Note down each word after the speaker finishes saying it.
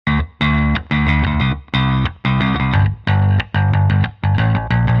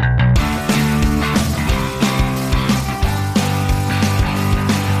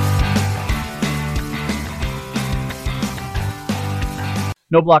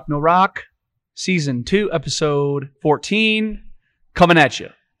No Block, No Rock, Season 2, Episode 14, coming at you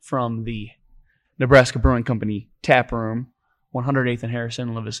from the Nebraska Brewing Company Tap Room, 108th and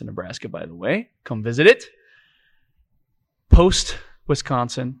Harrison, Lewiston, Nebraska, by the way. Come visit it.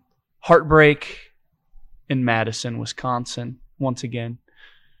 Post-Wisconsin, heartbreak in Madison, Wisconsin, once again.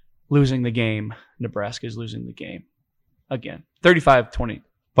 Losing the game. Nebraska is losing the game. Again. 35-20.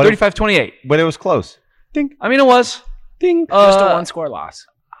 35-28. But it was close. Ding. I mean, it was. Ding. Just a one-score loss.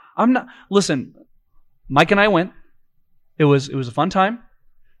 I'm not. Listen, Mike and I went. It was a fun time.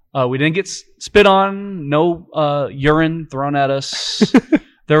 We didn't get spit on. No urine thrown at us.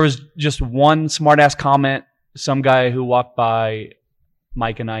 There was just one smart-ass comment. Some guy who walked by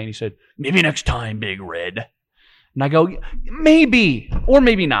Mike and I, and he said, "Maybe next time, Big Red." And I go, "Maybe, or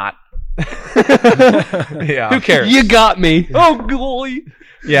maybe not." Yeah. Who cares? You got me. Oh, golly.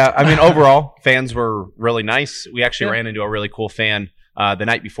 Yeah, I mean, overall, fans were really nice. We actually ran into a really cool fan the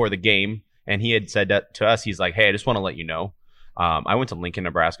night before the game, and he had said that to us. He's like, "Hey, I just want to let you know, I went to Lincoln,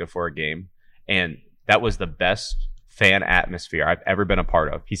 Nebraska for a game, and that was the best fan atmosphere I've ever been a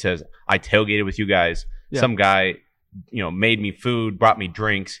part of." He says, "I tailgated with you guys. Yeah. Some guy, made me food, brought me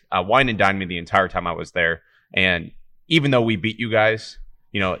drinks, wine and dined me the entire time I was there. And even though we beat you guys,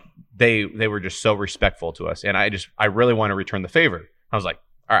 they were just so respectful to us. And I really want to return the favor." I was like,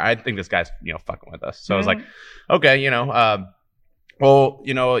 all right, I think this guy's, fucking with us. So I was like, okay,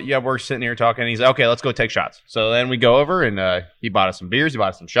 we're sitting here talking. And he's like, okay, let's go take shots. So then we go over and he bought us some beers. He bought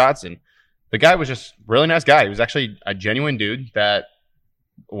us some shots. And the guy was just a really nice guy. He was actually a genuine dude that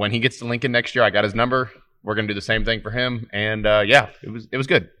when he gets to Lincoln next year, I got his number. We're going to do the same thing for him. And it was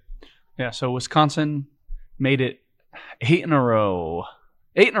good. Yeah. So Wisconsin made it 8 in a row.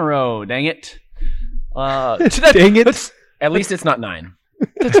 8 in a row. Dang it. Dang it. At least it's not 9.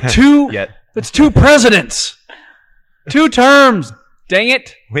 That's 2. Yet. That's 2 presidents. 2 terms. Dang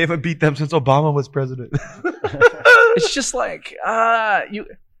it. We haven't beat them since Obama was president. It's just like, I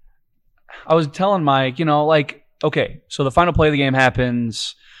was telling Mike, okay, so the final play of the game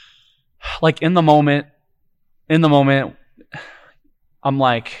happens. Like in the moment, I'm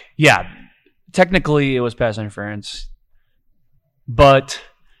like, yeah, technically it was pass interference. But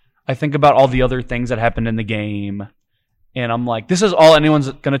I think about all the other things that happened in the game. And I'm like, this is all anyone's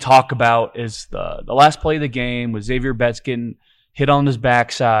going to talk about is the last play of the game with Xavier Betts getting hit on his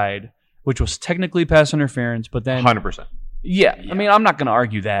backside, which was technically pass interference, but then 100%. Yeah. I mean, I'm not going to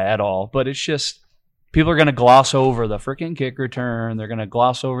argue that at all, but it's just people are going to gloss over the freaking kick return. They're going to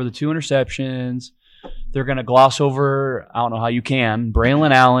gloss over the 2 interceptions. They're going to gloss over, I don't know how you can,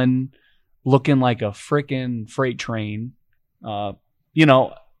 Braylon Allen looking like a freaking freight train.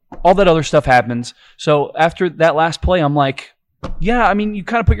 All that other stuff happens. So after that last play, I'm like, yeah, I mean, you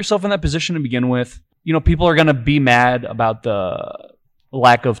kind of put yourself in that position to begin with. People are going to be mad about the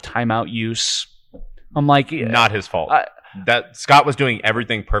lack of timeout use. I'm like, yeah, not his fault. That Scott was doing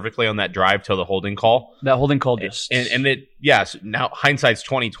everything perfectly on that drive till the holding call. That holding call just and it yes. Now hindsight's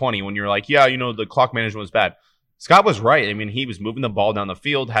 20/20 when you're like, yeah, the clock management was bad. Scott was right. I mean, he was moving the ball down the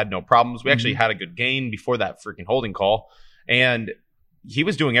field, had no problems. We actually had a good gain before that freaking holding call, and he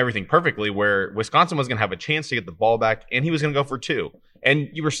was doing everything perfectly. Where Wisconsin was going to have a chance to get the ball back, and he was going to go for 2. And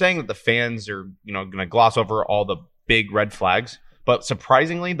you were saying that the fans are, going to gloss over all the big red flags, but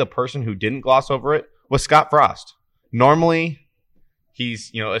surprisingly, the person who didn't gloss over it was Scott Frost. Normally,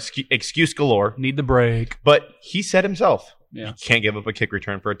 he's, excuse galore. Need the break. But he said himself, you can't give up a kick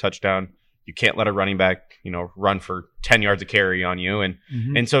return for a touchdown. You can't let a running back, run for 10 yards of carry on you.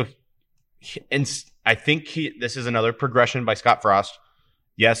 And so I think this is another progression by Scott Frost.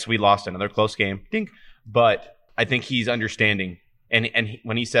 Yes, we lost another close game. But I think he's understanding. And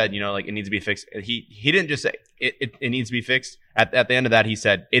when he said, it needs to be fixed, he didn't just say it needs to be fixed. At the end of that, he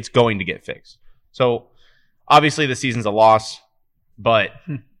said it's going to get fixed. So obviously the season's a loss, but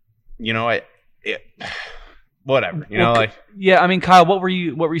whatever. Yeah, I mean, Kyle, what were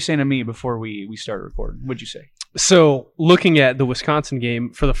you saying to me before we started recording? What'd you say? So looking at the Wisconsin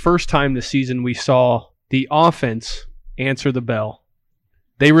game, for the first time this season, we saw the offense answer the bell.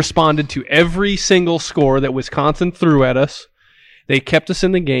 They responded to every single score that Wisconsin threw at us. They kept us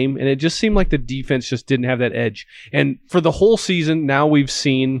in the game, and it just seemed like the defense just didn't have that edge. And for the whole season, now we've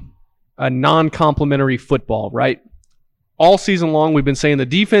seen a non-complimentary football, right? All season long, we've been saying the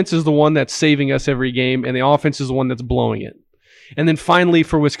defense is the one that's saving us every game, and the offense is the one that's blowing it. And then finally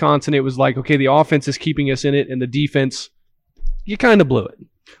for Wisconsin, it was like, okay, the offense is keeping us in it, and the defense, you kind of blew it.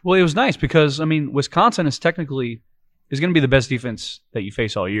 Well, it was nice because, I mean, Wisconsin is going to be the best defense that you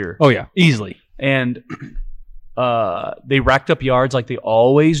face all year. Oh, yeah, easily. And they racked up yards like they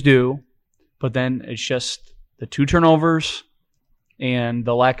always do, but then it's just the 2 turnovers and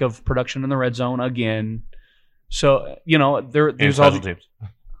the lack of production in the red zone again. So, there's And all special the, teams.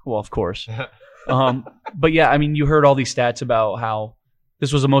 well, of course. But yeah, I mean, you heard all these stats about how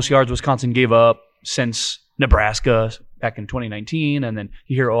this was the most yards Wisconsin gave up since Nebraska back in 2019, and then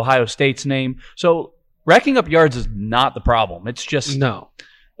you hear Ohio State's name. So racking up yards is not the problem. It's just No.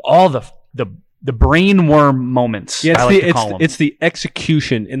 all the brainworm moments. Yeah, I like to call them. it's the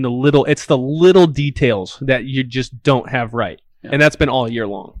execution in the little details that you just don't have right. Yeah. And that's been all year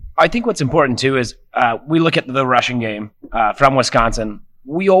long. I think what's important too is we look at the rushing game from Wisconsin.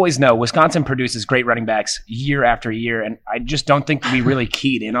 We always know Wisconsin produces great running backs year after year, and I just don't think we really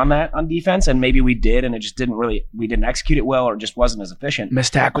keyed in on that on defense. And maybe we did, and it just we didn't execute it well, or it just wasn't as efficient.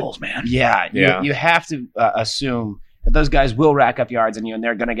 Missed tackles, man. Yeah, Yeah. You have to assume that those guys will rack up yards on you, and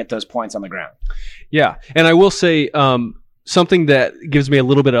they're going to get those points on the ground. Yeah, and I will say something that gives me a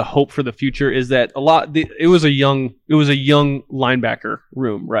little bit of hope for the future is that it was a young linebacker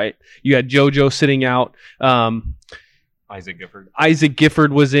room, right? You had JoJo sitting out. Isaac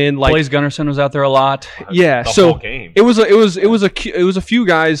Gifford was in. Blaze Gunnarsson was out there a lot. Yeah, The so whole game. it was a few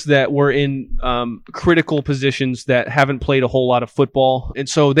guys that were in critical positions that haven't played a whole lot of football, and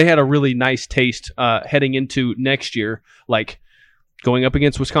so they had a really nice taste heading into next year. Like going up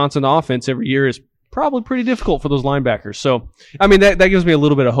against Wisconsin offense every year is probably pretty difficult for those linebackers. So I mean that gives me a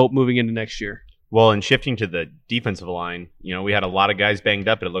little bit of hope moving into next year. Well, and shifting to the defensive line, we had a lot of guys banged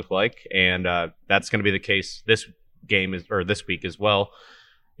up, it looked like, and that's going to be the case this week as well.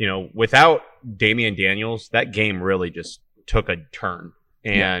 Without Damian Daniels, that game really just took a turn,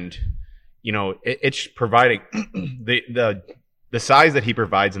 and it's providing the size that he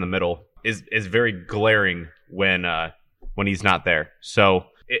provides in the middle is very glaring when he's not there. So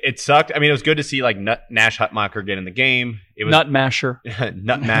it sucked. I mean, it was good to see like Nash Hutmacher get in the game. It was Nut Masher.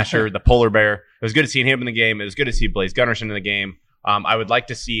 Nut Masher, the polar bear. It was good to see him in the game. It was good to see Blaze Gunnarsson in the game. I would like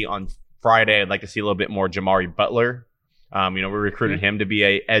to see on Friday, I'd like to see a little bit more Jamari Butler. We recruited him to be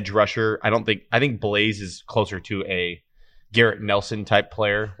a edge rusher. I think Blaze is closer to a Garrett Nelson type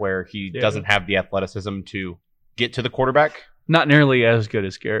player where he doesn't have the athleticism to get to the quarterback. Not nearly as good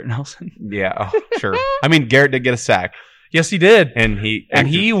as Garrett Nelson. Yeah, sure. I mean, Garrett did get a sack, Yes, he did. and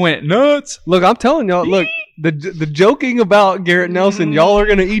he went nuts. Look, I'm telling y'all. Look, the joking about Garrett Nelson, y'all are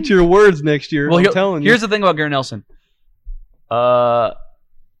gonna eat your words next year. Well, I'm telling you. here's the thing about Garrett Nelson.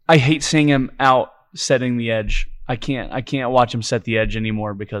 I hate seeing him out setting the edge. I can't watch him set the edge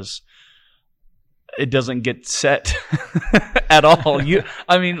anymore because it doesn't get set at all.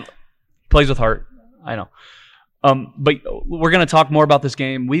 Plays with heart. I know. But we're gonna talk more about this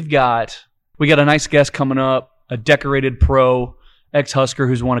game. We got a nice guest coming up, a decorated pro, ex-Husker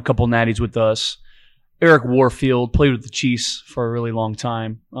who's won a couple natties with us. Eric Warfield played with the Chiefs for a really long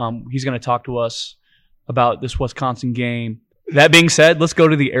time. He's going to talk to us about this Wisconsin game. That being said, let's go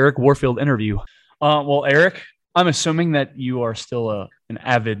to the Eric Warfield interview. Well, Eric, I'm assuming that you are still an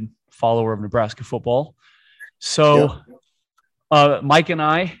avid follower of Nebraska football. So Mike and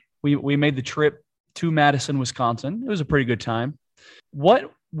I, we made the trip to Madison, Wisconsin. It was a pretty good time.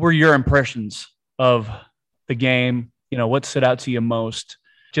 What were your impressions of the game? What stood out to you most?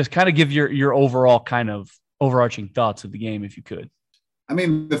 Just kind of give your overall kind of overarching thoughts of the game, if you could. I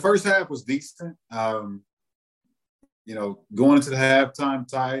mean, the first half was decent. Going into the halftime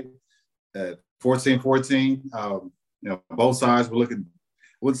tie at 14-14, both sides were looking,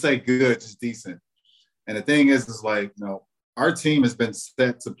 I wouldn't say good, just decent. And the thing is like, our team has been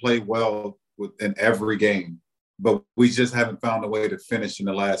set to play well in every game, but we just haven't found a way to finish in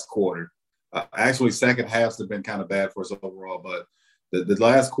the last quarter. Actually, second halves have been kind of bad for us overall, but the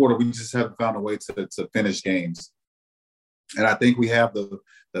last quarter, we just haven't found a way to finish games. And I think we have the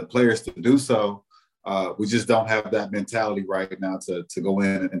players to do so. We just don't have that mentality right now to go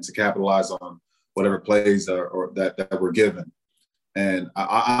in and to capitalize on whatever plays or that we're given. And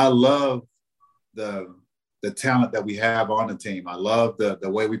I love the talent that we have on the team. I love the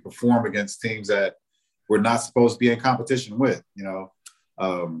way we perform against teams that we're not supposed to be in competition with,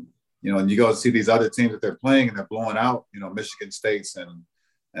 and you go see these other teams that they're playing and they're blowing out, Michigan State's and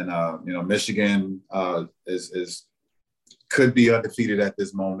Michigan could be undefeated at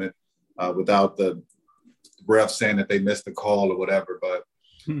this moment without the ref saying that they missed the call or whatever. But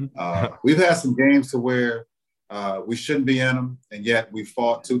we've had some games to where we shouldn't be in them, and yet we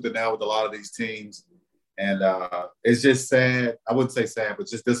fought tooth and nail with a lot of these teams. And it's just sad. I wouldn't say sad, but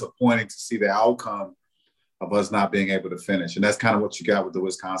just disappointing to see the outcome of us not being able to finish. And that's kind of what you got with the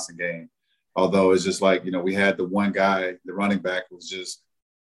Wisconsin game. Although it's just like, we had the one guy, the running back was just,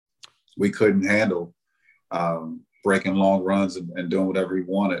 we couldn't handle breaking long runs and doing whatever he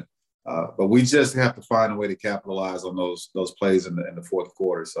wanted. But we just have to find a way to capitalize on those plays in the fourth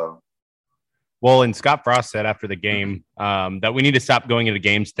quarter. So. Well, and Scott Frost said after the game that we need to stop going into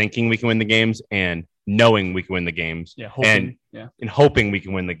games thinking we can win the games and knowing we can win the games. Yeah, hoping, and hoping we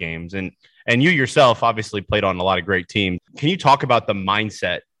can win the games. And you yourself obviously played on a lot of great teams. Can you talk about the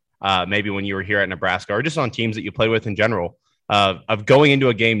mindset maybe when you were here at Nebraska or just on teams that you played with in general of going into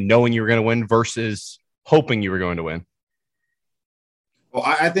a game knowing you were going to win versus hoping you were going to win? Well,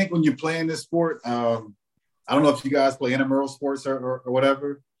 I think when you play in this sport, I don't know if you guys play intramural sports or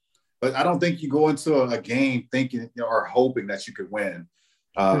whatever, but I don't think you go into a game thinking or hoping that you could win.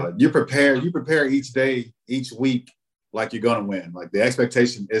 You prepare each day, each week, like you're going to win. Like the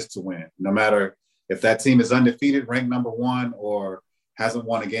expectation is to win, no matter if that team is undefeated, ranked number one, or hasn't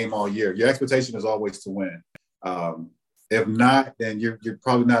won a game all year. Your expectation is always to win. If not, then you're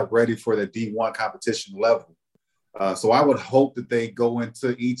probably not ready for the D1 competition level. So I would hope that they go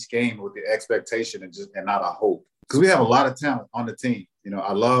into each game with the expectation and not a hope, because we have a lot of talent on the team.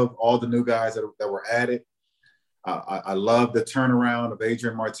 I love all the new guys that were added. I love the turnaround of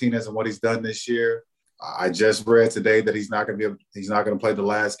Adrian Martinez and what he's done this year. I just read today that he's not going to play the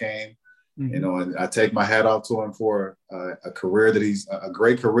last game. Mm-hmm. And I take my hat off to him for a career that he's a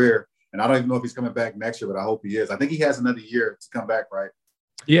great career. And I don't even know if he's coming back next year, but I hope he is. I think he has another year to come back, right?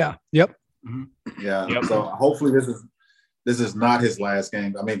 Yeah. Yep. Mm-hmm. Yeah. Yep. So hopefully this is not his last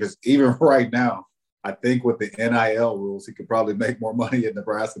game. I mean, because even right now, I think with the NIL rules, he could probably make more money in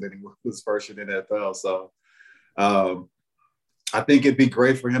Nebraska than he was first year in the NFL. So I think it'd be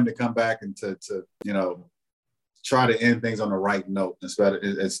great for him to come back and to try to end things on the right note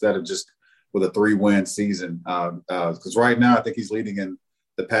instead of just with a 3-win season. Because right now, I think he's leading in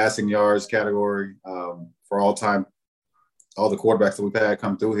the passing yards category for all the quarterbacks that we've had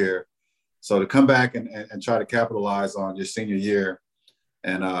come through here. So to come back and try to capitalize on your senior year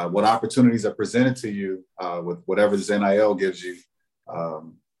and what opportunities are presented to you with whatever this NIL gives you,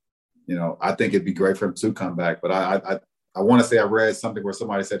 I think it'd be great for him to come back. But I want to say I read something where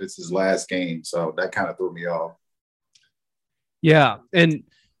somebody said it's his last game. So that kind of threw me off. Yeah. And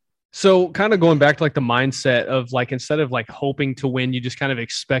so kind of going back to like the mindset of like, instead of like hoping to win, you just kind of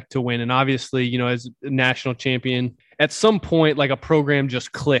expect to win. And obviously, as a national champion, at some point, like a program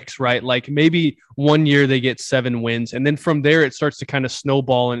just clicks, right? Like maybe one year they get 7 wins. And then from there, it starts to kind of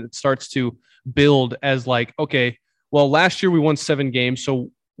snowball and it starts to build as like, okay, well, last year we won 7 games. So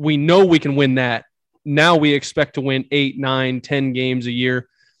we know we can win that. Now we expect to win 8, 9, 10 games a year.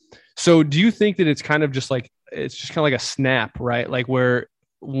 So do you think that it's kind of just like a snap, right? Like where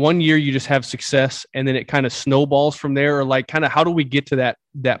one year you just have success and then it kind of snowballs from there, or like kind of how do we get to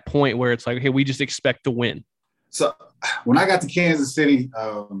that point where it's like, okay, we just expect to win? So when I got to Kansas City,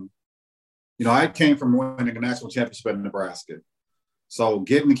 I came from winning a national championship in Nebraska. So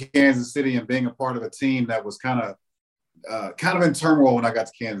getting to Kansas City and being a part of a team that was kind of in turmoil when I got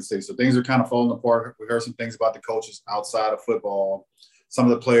to Kansas City. So things are kind of falling apart. We heard some things about the coaches outside of football, some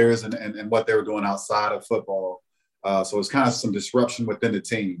of the players and what they were doing outside of football. So it's kind of some disruption within the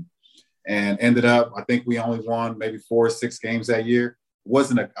team, and ended up, I think we only won maybe 4 or 6 games that year.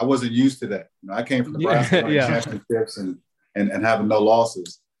 I wasn't used to that. I came from Nebraska winning championships and having no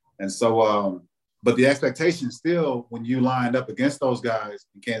losses. And so, but the expectation still, when you lined up against those guys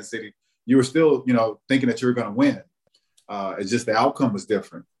in Kansas City, you were still, thinking that you were going to win. It's just the outcome was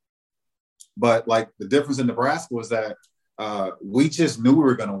different. But like the difference in Nebraska was that we just knew we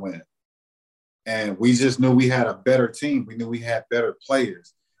were going to win. And we just knew we had a better team. We knew we had better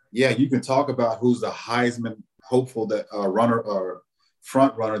players. Yeah, you can talk about who's the Heisman hopeful that runner or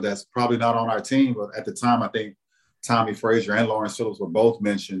front runner that's probably not on our team. But at the time, I think Tommy Frazier and Lawrence Phillips were both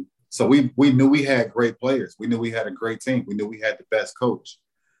mentioned. So we knew we had great players. We knew we had a great team. We knew we had the best coach.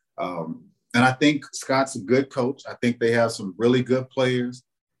 And I think Scott's a good coach. I think they have some really good players.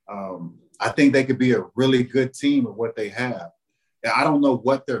 I think they could be a really good team with what they have. I don't know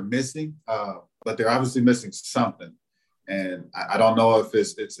what they're missing, but they're obviously missing something. And I don't know if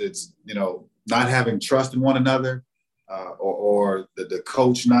it's not having trust in one another or the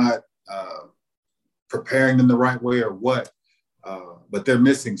coach not preparing them the right way or what. But they're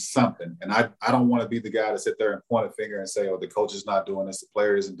missing something. And I don't want to be the guy to sit there and point a finger and say, oh, the coach is not doing this, the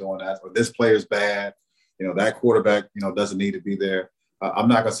player isn't doing that, or this player's bad. That quarterback, doesn't need to be there. I'm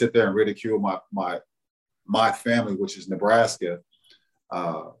not going to sit there and ridicule my family, which is Nebraska,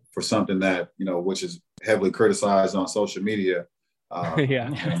 for something that, which is heavily criticized on social media. My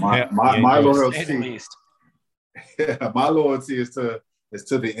loyalty, my loyalty is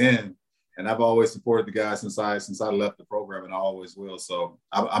to the end. And I've always supported the guys since I left the program, and I always will. So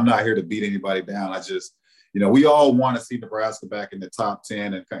I'm not here to beat anybody down. we all want to see Nebraska back in the top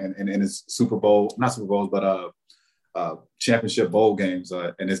 10 and in its Super Bowl, not Super Bowls, but championship bowl games.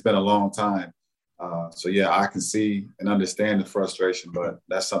 And it's been a long time. So, yeah, I can see and understand the frustration, but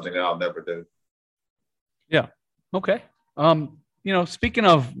that's something that I'll never do. Yeah. Okay. Speaking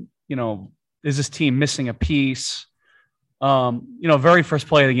of, is this team missing a piece? Very first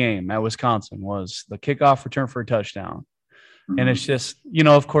play of the game at Wisconsin was the kickoff return for a touchdown. And it's just,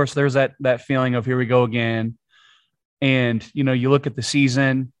 of course, there's that feeling of here we go again. And, you look at the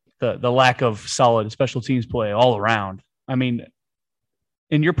season, the lack of solid special teams play all around. I mean,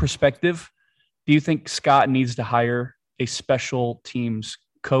 in your perspective, do you think Scott needs to hire a special teams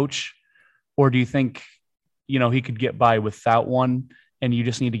coach? Or do you think, he could get by without one and you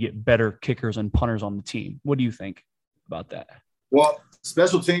just need to get better kickers and punters on the team? What do you think about that? Well,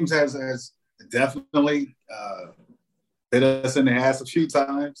 special teams has definitely hit us in the ass a few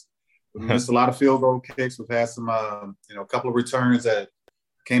times. We missed a lot of field goal kicks. We've had some, a couple of returns that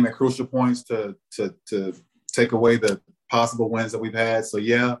came at crucial points to take away the possible wins that we've had. So,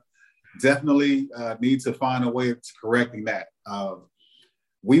 yeah, definitely need to find a way of correcting that.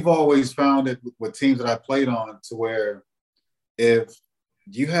 We've always found it with teams that I played on to where if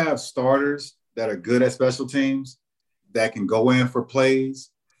you have starters that are good at special teams that can go in for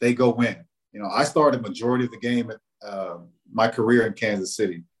plays, they go in. I started majority of the game at my career in Kansas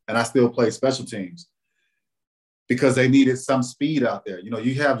City, and I still play special teams because they needed some speed out there.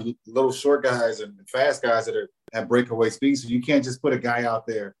 You have little short guys and fast guys that have breakaway speed, so you can't just put a guy out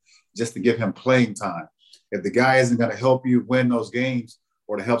there just to give him playing time. If the guy isn't going to help you win those games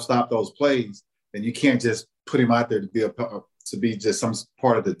or to help stop those plays, then you can't just put him out there to be just some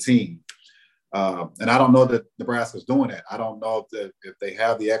part of the team. And I don't know that Nebraska's doing that. I don't know if they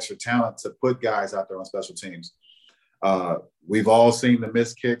have the extra talent to put guys out there on special teams. We've all seen the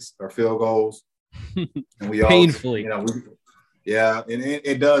missed kicks or field goals, and we all painfully, and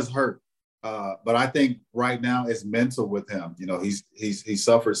it does hurt. But I think right now it's mental with him. He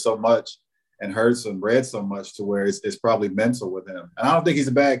suffered so much and hurts and read so much to where it's probably mental with him. And I don't think he's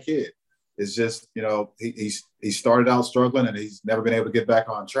a bad kid. It's just he started out struggling and he's never been able to get back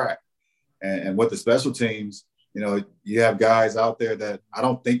on track. And with the special teams, you have guys out there that I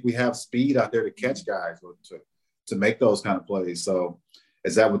don't think we have speed out there to catch guys or to make those kind of plays. So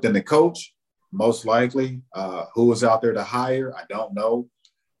is that within the coach? Most likely. Who is out there to hire? I don't know.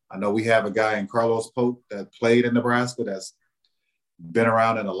 I know we have a guy in Carlos Pope that played in Nebraska that's been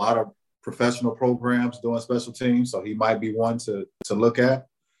around in a lot of professional programs doing special teams. So he might be one to look at.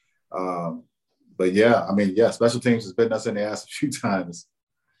 But special teams has bitten us in the ass a few times.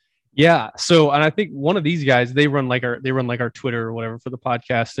 Yeah. So, and I think one of these guys, they run like our Twitter or whatever for the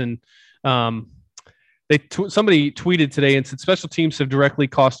podcast. And somebody tweeted today and said special teams have directly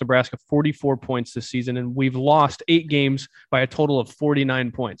cost Nebraska 44 points this season, and we've lost 8 games by a total of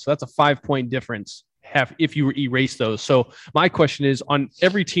 49 points. So that's a 5-point difference if you erase those. So my question is, on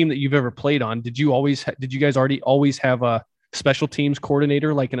every team that you've ever played on, did you guys always have a special teams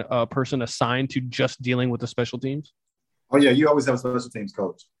coordinator, like a person assigned to just dealing with the special teams? Oh yeah, you always have a special teams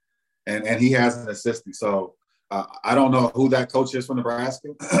coach, and he has an assistant. So I don't know who that coach is for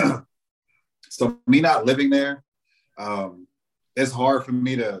Nebraska. So me not living there, it's hard for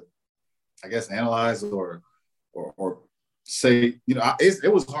me to, I guess, analyze or say,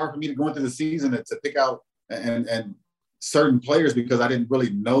 it was hard for me to go into the season to pick out and certain players because I didn't really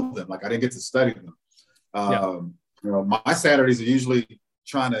know them. Like I didn't get to study them. My Saturdays are usually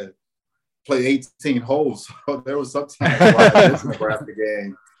trying to play 18 holes. So there was sometimes where I missed a Nebraska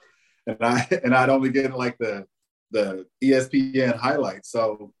game and I'd only get like the ESPN highlights.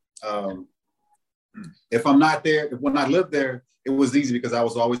 So, if I'm not there, when I lived there, it was easy because I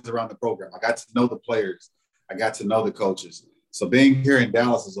was always around the program. I got to know the players. I got to know the coaches. So being here in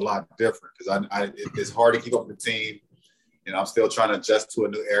Dallas is a lot different because it's hard to keep up with the team. I'm still trying to adjust to a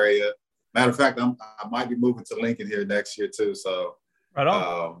new area. Matter of fact, I might be moving to Lincoln here next year too. So right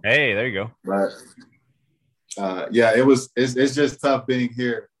on. Hey, there you go. But it's just tough being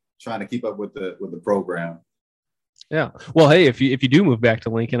here trying to keep up with the program. Yeah. Well, hey, if you do move back to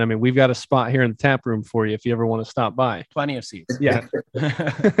Lincoln, I mean, we've got a spot here in the tap room for you if you ever want to stop by. Plenty of seats. Yeah. You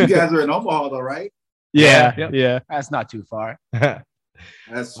guys are in Omaha though, right? Yeah. That's not too far.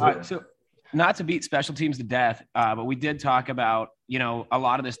 That's true. Right, so not to beat special teams to death, but we did talk about, a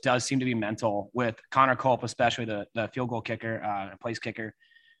lot of this does seem to be mental with Connor Culp, especially the field goal kicker, place kicker.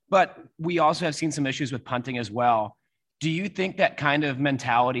 But we also have seen some issues with punting as well. Do you think that kind of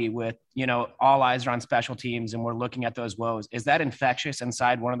mentality with, all eyes are on special teams and we're looking at those woes, is that infectious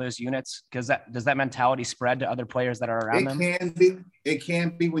inside one of those units? Because does that mentality spread to other players that are around them? It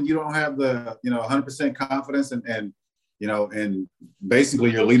can be when you don't have the, 100% confidence and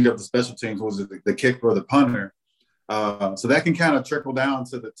basically your leader of the special teams was the kicker or the punter. So that can kind of trickle down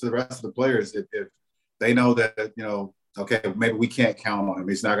to the rest of the players if they know that, okay, maybe we can't count on him.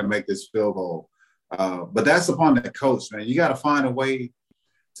 He's not going to make this field goal. But that's upon the coach, man. You got to find a way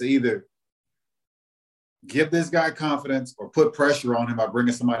to either give this guy confidence or put pressure on him by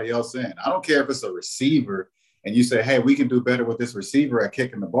bringing somebody else in. I don't care if it's a receiver and you say, hey, we can do better with this receiver at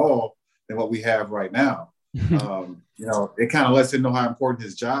kicking the ball than what we have right now. It kind of lets him know how important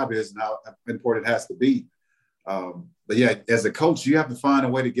his job is and how important it has to be. But yeah, as a coach, you have to find a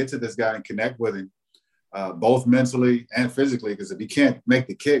way to get to this guy and connect with him, both mentally and physically, because if you can't make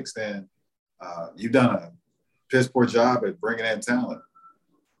the kicks, then you've done a piss poor job at bringing in talent.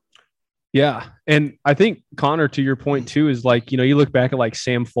 Yeah. And I think, Connor, to your point too, is like, you look back at like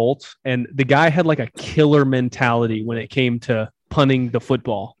Sam Foltz, and the guy had like a killer mentality when it came to punting the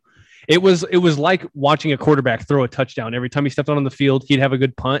football. It was like watching a quarterback throw a touchdown. Every time he stepped out on the field, he'd have a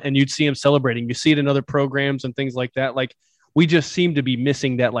good punt and you'd see him celebrating. You see it in other programs and things like that. Like, we just seem to be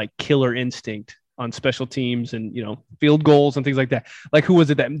missing that like killer instinct on special teams and, field goals and things like that. Like, who was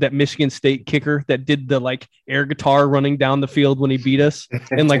it, that Michigan State kicker that did the like air guitar running down the field when he beat us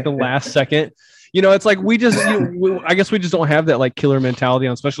in like the last second? It's like we just, I guess we just don't have that like killer mentality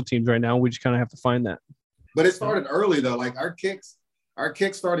on special teams right now. We just kind of have to find that. But it started early though. Like our kicks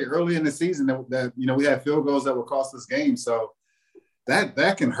started early in the season that we had field goals that would cost us games. So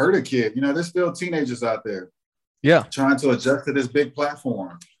that can hurt a kid. There's still teenagers out there. Yeah. Trying to adjust to this big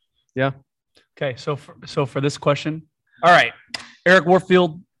platform. Yeah. Okay, so for this question, all right, Eric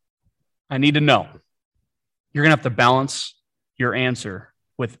Warfield, I need to know. You're going to have to balance your answer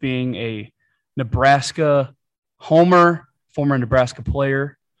with being a Nebraska homer, former Nebraska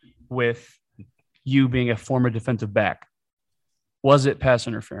player, with you being a former defensive back. Was it pass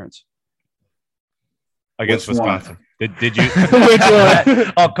interference? Against Which Wisconsin. Did you? Which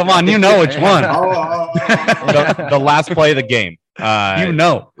one? Oh, come on, you know which one. The last play of the game. I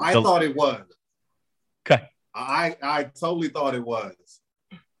thought it was. Okay. I totally thought it was.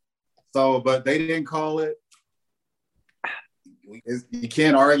 So, but they didn't call it. You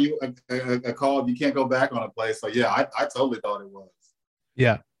can't argue a call. You can't go back on a play. So yeah, I totally thought it was.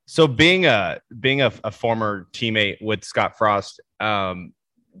 Yeah. So being a former teammate with Scott Frost,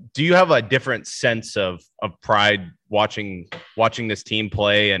 do you have a different sense of pride watching this team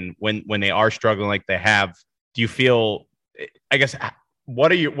play, and when they are struggling like they have? Do you feel, I guess,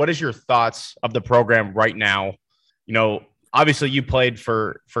 what is your thoughts of the program right now? Obviously you played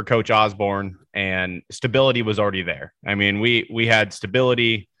for Coach Osborne, and stability was already there. I mean, we had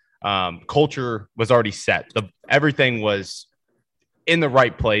stability, culture was already set. Everything was in the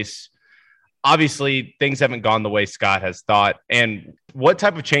right place. Obviously things haven't gone the way Scott has thought. And what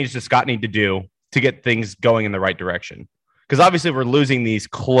type of change does Scott need to do to get things going in the right direction? Because obviously we're losing these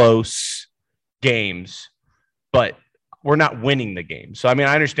close games, but we're not winning the game. So, I mean,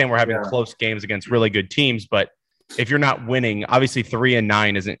 I understand we're having close games against really good teams, but if you're not winning, obviously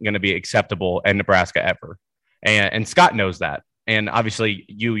 3-9 isn't going to be acceptable in Nebraska ever. And Scott knows that. And obviously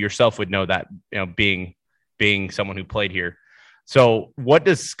you yourself would know that, being someone who played here. So what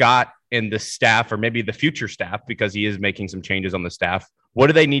does Scott and the staff, or maybe the future staff, because he is making some changes on the staff, what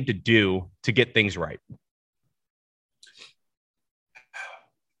do they need to do to get things right?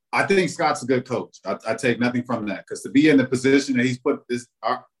 I think Scott's a good coach. I take nothing from that, because to be in the position that he's put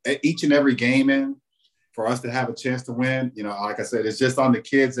each and every game in, for us to have a chance to win, like I said, it's just on the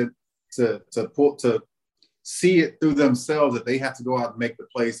kids to see it through themselves that they have to go out and make the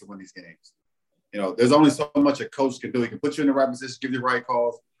plays to win these games. There's only so much a coach can do. He can put you in the right position, give you the right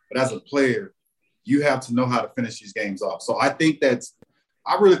calls, but as a player, you have to know how to finish these games off. So I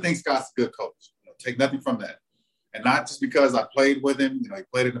really think Scott's a good coach. Take nothing from that. And not just because I played with him, he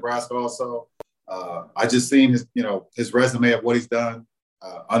played in Nebraska also. I just seen his resume of what he's done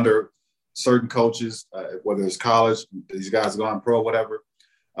under certain coaches, whether it's college, these guys gone pro, whatever.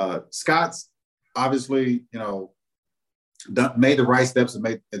 Scott's obviously, made the right steps and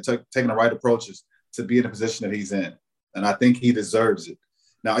taking the right approaches to be in the position that he's in. And I think he deserves it.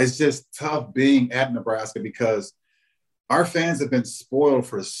 Now, it's just tough being at Nebraska because our fans have been spoiled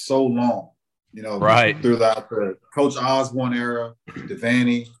for so long, right, throughout the Coach Osborne era,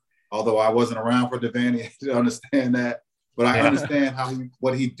 Devaney, although I wasn't around for Devaney to understand that, but I understand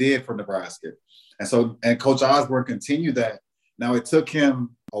what he did for Nebraska. And Coach Osborne continued that. Now, it took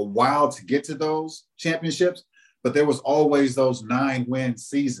him a while to get to those championships, but there was always those 9-win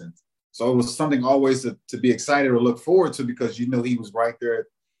seasons. So it was something always to be excited or look forward to because you knew he was right there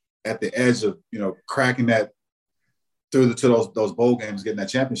at the edge of, cracking that through to those bowl games, getting that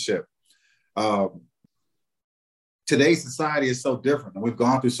championship. Today's society is so different. And we've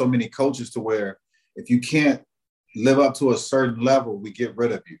gone through so many coaches to where if you can't live up to a certain level, we get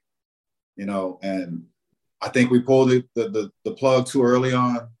rid of you, and I think we pulled the plug too early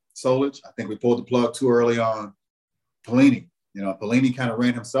on Solich. I think we pulled the plug too early on Pelini. Pelini kind of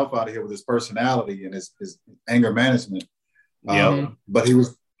ran himself out of here with his personality and his anger management. But he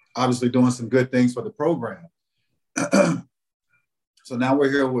was obviously doing some good things for the program. So now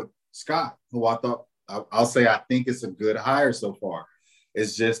we're here with Scott, who I'll say I think it's a good hire so far.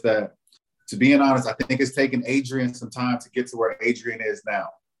 It's just that, to be honest, I think it's taken Adrian some time to get to where Adrian is now.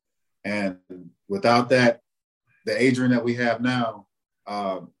 And without that, the Adrian that we have now,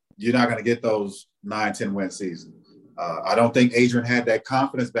 you're not going to get those 9-10 win seasons. I don't think Adrian had that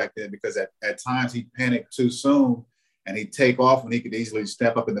confidence back then because at times he panicked too soon and he'd take off when he could easily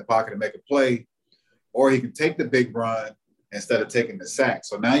step up in the pocket and make a play, or he could take the big run instead of taking the sack.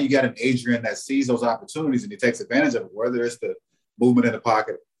 So now you got an Adrian that sees those opportunities and he takes advantage of it, whether it's the movement in the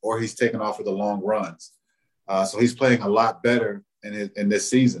pocket or he's taking off for the long runs. So he's playing a lot better in this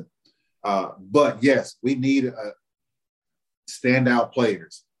season. But yes, we need standout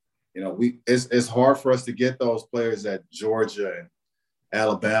players. It's hard for us to get those players that Georgia and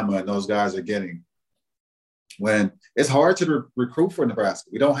Alabama and those guys are getting. When it's hard to recruit for Nebraska.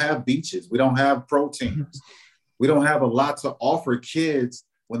 We don't have beaches. We don't have pro teams. We don't have a lot to offer kids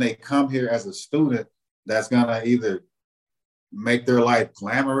when they come here as a student that's going to either make their life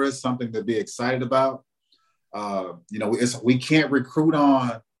glamorous, something to be excited about. We can't recruit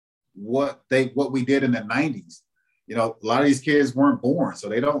on what we did in the 90s. A lot of these kids weren't born, so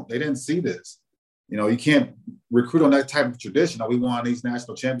they didn't see this. You can't recruit on that type of tradition. We won these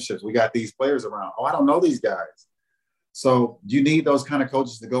national championships. We got these players around. I don't know these guys. So you need those kind of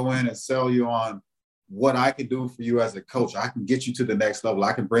coaches to go in and sell you on what I can do for you as a coach. I can get you to the next level.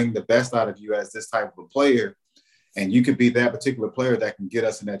 I can bring the best out of you as this type of a player, and you could be that particular player that can get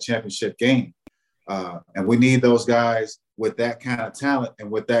us in that championship game. And we need those guys with that kind of talent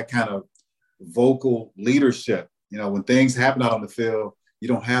and with that kind of vocal leadership. When things happen out on the field, you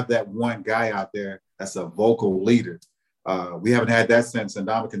don't have that one guy out there that's a vocal leader. We haven't had that since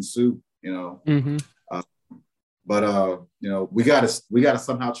Ndamukong Suh, But we gotta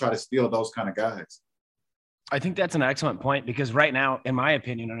somehow try to steal those kind of guys. I think that's an excellent point because right now, in my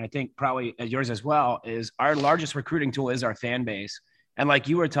opinion, and I think probably yours as well, is our largest recruiting tool is our fan base. And like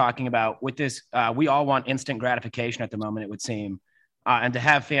you were talking about with this, we all want instant gratification at the moment, it would seem. And to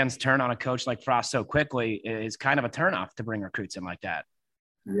have fans turn on a coach like Frost so quickly is kind of a turnoff to bring recruits in like that.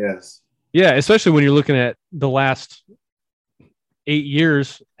 Yes. Yeah, especially when you're looking at the last 8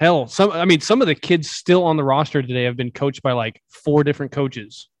 years. Hell, some of the kids still on the roster today have been coached by like 4 different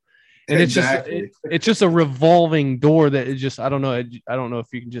coaches. And exactly. it's just a revolving door that is just, I don't know if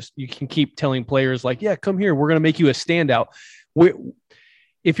you can keep telling players like, yeah, come here. We're going to make you a standout.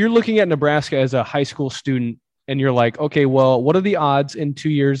 If you're looking at Nebraska as a high school student and you're like, okay, well, what are the odds in 2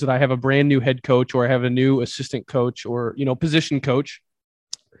 years that I have a brand new head coach or I have a new assistant coach or, position coach?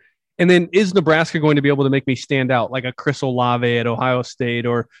 And then is Nebraska going to be able to make me stand out like a Chris Olave at Ohio State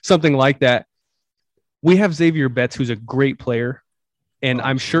or something like that? We have Xavier Betts, who's a great player, and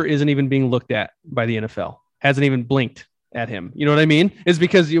I'm sure isn't even being looked at by the NFL. Hasn't even blinked at him. You know what I mean? It's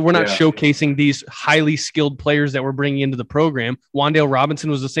because we're not showcasing these highly skilled players that we're bringing into the program. Wandale Robinson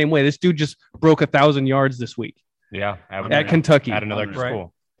was the same way. This dude just broke 1,000 yards this week. Yeah. At Kentucky. At another school. Right.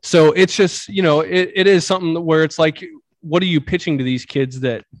 So it's just, it is something where it's like, what are you pitching to these kids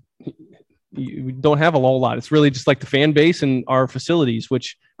that you don't have a whole lot? It's really just like the fan base and our facilities,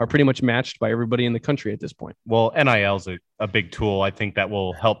 which are pretty much matched by everybody in the country at this point. Well, NIL is a big tool. I think that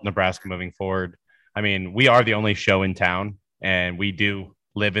will help Nebraska moving forward. I mean, we are the only show in town, and we do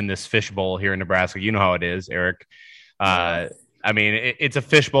live in this fishbowl here in Nebraska. You know how it is, Eric. It's a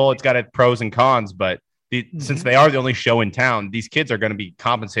fishbowl. It's got its pros and cons, but since they are the only show in town, these kids are going to be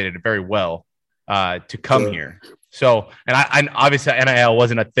compensated very well to come here. So, and obviously NIL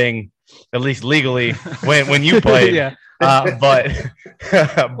wasn't a thing, at least legally, when you played. Yeah. But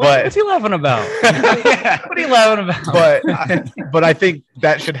what's he laughing about? What are you laughing about? But I think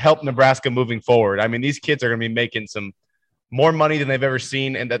that should help Nebraska moving forward. I mean, these kids are going to be making some more money than they've ever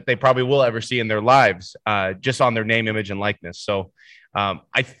seen, and that they probably will ever see in their lives, just on their name, image, and likeness. So,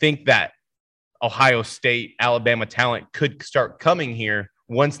 I think that Ohio State, Alabama talent could start coming here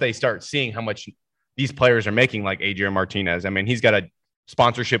once they start seeing how much these players are making, like Adrian Martinez. I mean, he's got a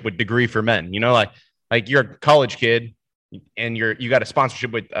sponsorship with Degree for Men. Like you're a college kid and you got a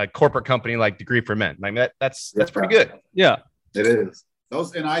sponsorship with a corporate company like Degree for Men. Like that's pretty good. Yeah. It is.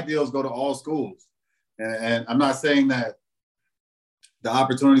 Those NI deals go to all schools. And I'm not saying that the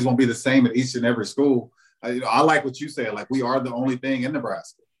opportunities won't be the same at each and every school. I like what you said. Like, we are the only thing in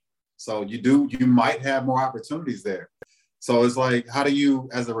Nebraska. So you might have more opportunities there. So it's like, how do you,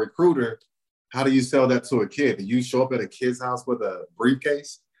 as a recruiter, how do you sell that to a kid? Do you show up at a kid's house with a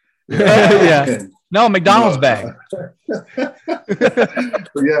briefcase? Yeah. No, McDonald's bag.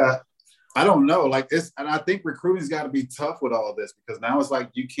 Yeah. I don't know. Like, and I think recruiting's got to be tough with all this, because now it's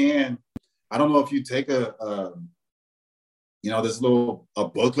like I don't know if you take this little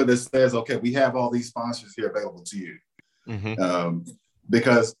booklet that says, okay, we have all these sponsors here available to you. Mm-hmm.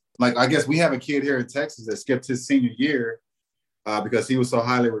 Because, like, I guess we have a kid here in Texas that skipped his senior year because he was so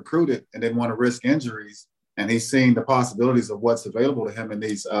highly recruited and didn't want to risk injuries. And he's seeing the possibilities of what's available to him in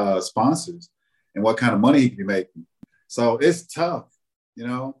these sponsors and what kind of money he can be making. So it's tough,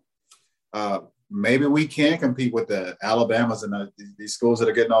 maybe we can compete with the Alabamas and these schools that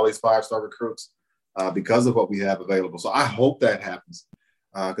are getting all these 5-star recruits because of what we have available. So I hope that happens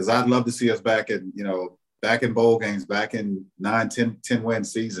because I'd love to see us back in bowl games, back in 9, 10 win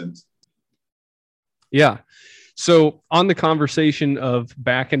seasons. Yeah. So on the conversation of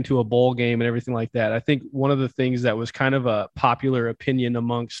back into a bowl game and everything like that, I think one of the things that was kind of a popular opinion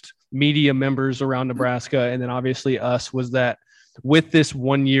amongst media members around Nebraska, and then obviously us, was that with this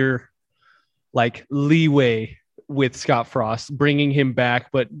 1 year leeway with Scott Frost, bringing him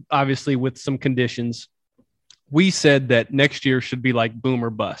back, but obviously with some conditions, we said that next year should be like boom or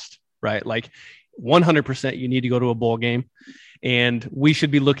bust, right? Like 100% you need to go to a bowl game, and we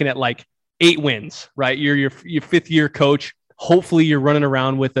should be looking at 8 wins, right? You're your 5th year coach. Hopefully you're running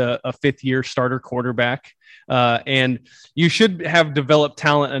around with a 5th year starter quarterback. And you should have developed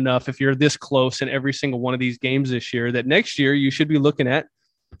talent enough, if you're this close in every single one of these games this year, that next year you should be looking at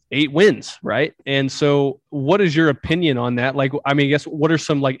 8 wins, right? And so what is your opinion on that? I guess what are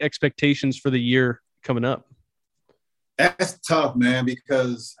some expectations for the year coming up? That's tough, man,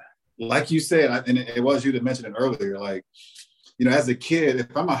 because like you said, and it was you that mentioned it earlier, as a kid,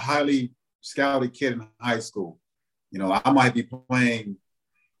 if I'm a highly scouted kid in high school, I might be playing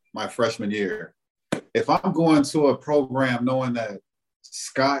my freshman year. If I'm going to a program knowing that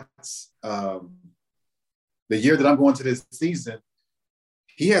Scott's, the year that I'm going to this season,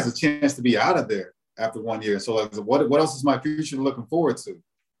 he has a chance to be out of there after 1 year. So what else is my future looking forward to?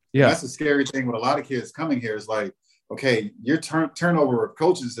 Yeah. That's the scary thing with a lot of kids coming here is okay, your turnover of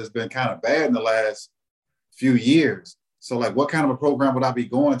coaches has been kind of bad in the last few years. So what kind of a program would I be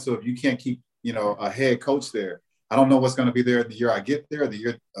going to if you can't keep, a head coach there? I don't know what's going to be there the year I get there, the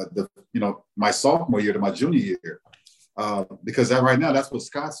year, my sophomore year to my junior year, because right now that's what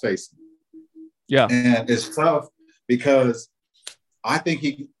Scott's facing. Yeah, and it's tough because I think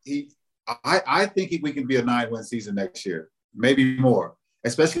I think we can be a 9-win season next year, maybe more,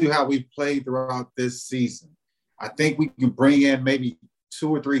 especially how we've played throughout this season. I think we can bring in maybe 2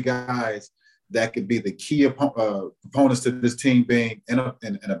 or 3 guys that could be the key opponents to this team being in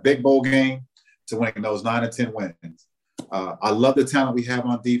a big bowl game to winning those 9 or 10 wins. I love the talent we have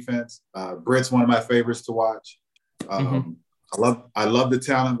on defense. Britt's one of my favorites to watch. I love the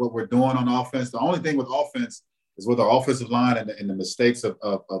talent, what we're doing on offense. The only thing with offense is with our offensive line and the mistakes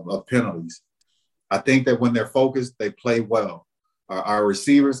of penalties. I think that when they're focused, they play well. Our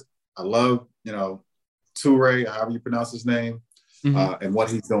receivers, I love, Toure, however you pronounce his name, and what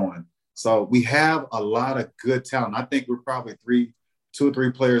he's doing. So we have a lot of good talent. I think we're probably 2 or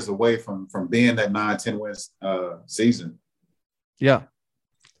 3 players away from being that 9-10 wins season. Yeah.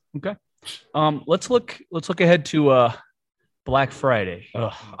 Okay. Let's look ahead to Black Friday.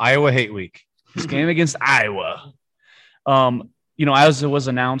 Iowa Hate Week. This game against Iowa. As it was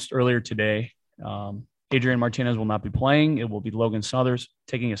announced earlier today, Adrian Martinez will not be playing. It will be Logan Smothers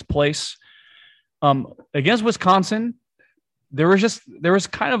taking his place. Against Wisconsin, there was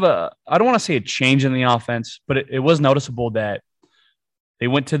kind of I don't want to say a change in the offense, but it was noticeable that they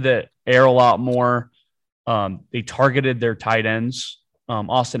went to the air a lot more. They targeted their tight ends.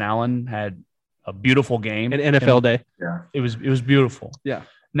 Austin Allen had a beautiful game. An NFL day. Yeah. It was beautiful. Yeah.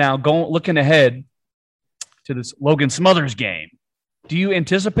 Now looking ahead to this Logan Smothers game, do you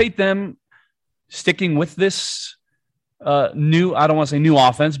anticipate them sticking with this new, I don't want to say new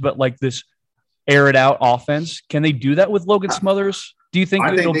offense, but this air it out offense? Can they do that with Logan Smothers? Do you think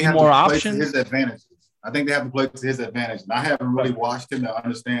it'll be more options? His advantages. I think they have to play to his advantage. And I haven't really watched him to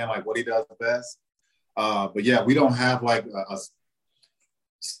understand what he does best. But yeah, we don't have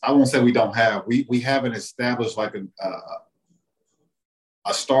I won't say we don't have. We haven't established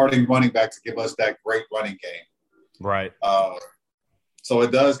a starting running back to give us that great running game. Right. So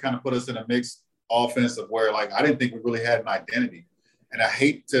it does kind of put us in a mixed offense of where, like, I didn't think we really had an identity. And I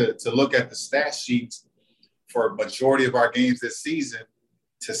hate to look at the stat sheets for a majority of our games this season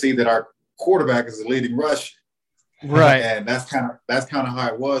to see that our quarterback is the leading rusher. Right. And that's kind of how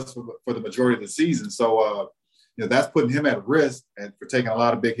it was for the majority of the season. So, that's putting him at risk and for taking a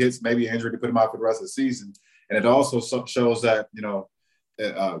lot of big hits, maybe injury to put him out for the rest of the season. And it also shows that,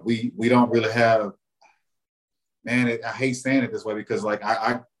 we don't really have, man, I hate saying it this way because, like,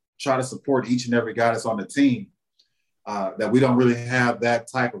 I try to support each and every guy that's on the team, that we don't really have that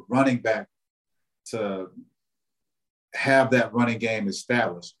type of running back to have that running game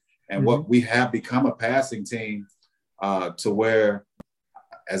established. And what we have become a passing team to where,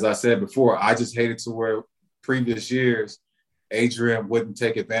 as I said before, I just hated to where previous years, Adrian wouldn't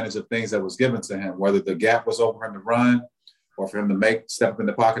take advantage of things that was given to him, whether the gap was over him to run or for him to step up in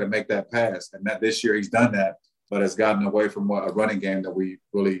the pocket and make that pass. And that this year he's done that, but has gotten away from a running game that we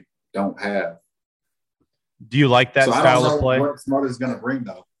really don't have. Do you like that style of play? What Smothers is going to bring,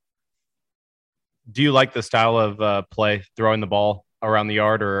 though. Do you like the style of play, throwing the ball around the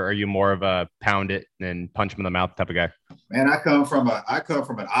yard, or are you more of a pound it and punch him in the mouth type of guy? Man, I come from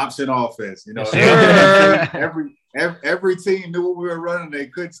an option offense. Every team knew what we were running; they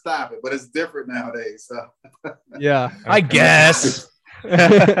couldn't stop it. But it's different nowadays. So Yeah. I guess.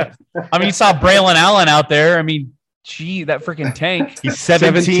 I mean, you saw Braylon Allen out there. I mean, gee, that freaking tank. He's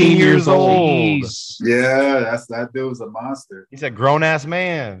 17 years old. Jeez. yeah, that dude was a monster. He's a grown ass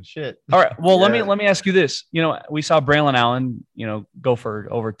man. Shit. All right. Well, Yeah. let me ask you this. We saw Braylon Allen, go for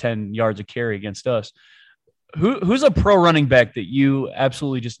over 10 yards of carry against us. Who's a pro running back that you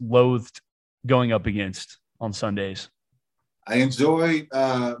absolutely just loathed going up against on Sundays? I enjoyed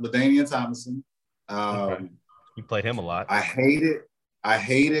LaDainian Tomlinson. Okay. You played him a lot. I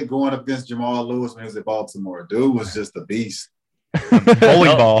hated going up against Jamal Lewis when he was at Baltimore. Dude was just a beast.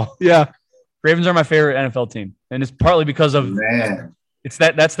 Bowling ball. Yeah. Ravens are my favorite NFL team, and it's partly because of Man, it's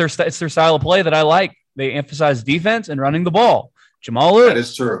their style of play that I like. They emphasize defense and running the ball. Jamal Lewis, that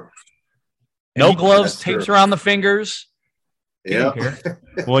is true. no gloves, That's tapes true. around the fingers. He Yeah, didn't care.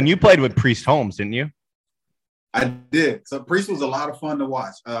 Well, and you played with Priest Holmes, didn't you? I did. So Priest was a lot of fun to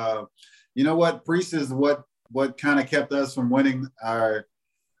watch. You know what? Priest is what kind of kept us from winning our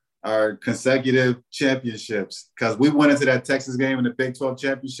consecutive championships, because we went into that Texas game in the Big 12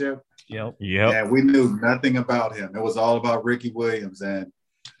 championship. Yep. Yep. And we knew nothing about him. It was all about Ricky Williams. And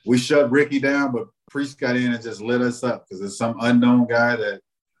we shut Ricky down, but Priest got in and just lit us up because there's some unknown guy that,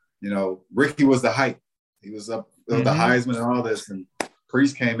 Ricky was the hype. He was up with the Heisman and all this. And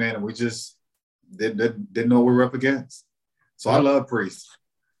Priest came in and we just didn't know what we were up against. So I love Priest.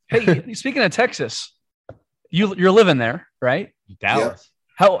 Hey, speaking of Texas, you're living there, right? Dallas.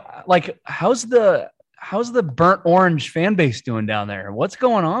 How's the burnt orange fan base doing down there? What's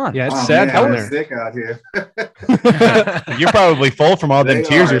going on? Yeah, it's Oh, sad man, down we're there. sick out here. You're probably full from all them They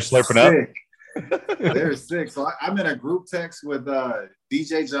tears are you're slurping up. sick. They're sick. So I'm in a group text with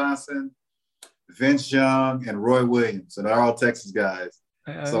DJ Johnson, Vince Young, and Roy Williams, and they're all Texas guys.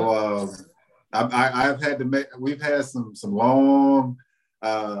 So we've had some long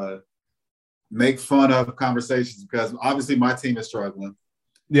make fun of conversations because obviously my team is struggling.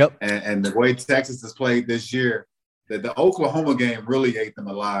 Yep. And the way Texas has played this year, that the Oklahoma game really ate them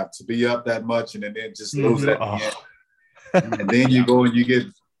alive to be up that much and then just lose it at the end. And then you go and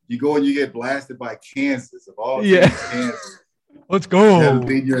you get blasted by Kansas of all teams. Yeah. Kansas. Let's Haven't go.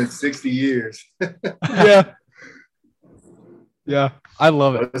 been here in 60 years. Yeah. Yeah. I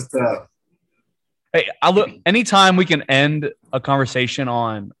love it. It's tough. Hey, anytime we can end a conversation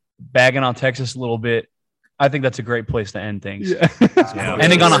on bagging on Texas a little bit, I think that's a great place to end things. Yeah.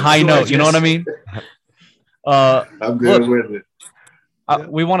 Ending on a high note, you know what I mean? I'm good with it.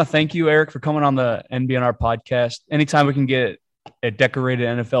 We want to thank you, Eric, for coming on the NBNR podcast. Anytime we can get a decorated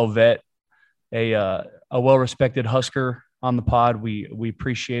NFL vet, a well-respected Husker on the pod, we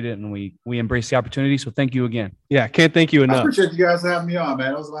appreciate it and we embrace the opportunity. So thank you again. Yeah. Can't thank you I enough. appreciate you guys having me on,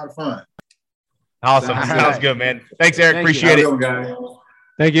 man. It was a lot of fun. Awesome. Sounds Sounds good. good, man. Thanks, Eric. Thank you. Appreciate it. Have a good one, guys.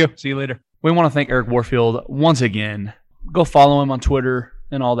 Thank you. See you later. We want to thank Eric Warfield once again. Go follow him on Twitter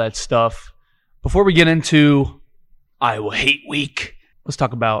and all that stuff. Before we get into Iowa Hate Week, let's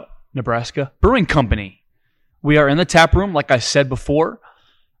talk about Nebraska Brewing Company. We are in the tap room, like I said before.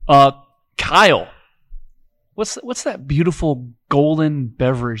 Kyle, what's that beautiful golden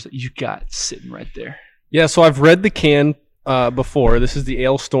beverage that you got sitting right there? Yeah. So I've read the can before. This is the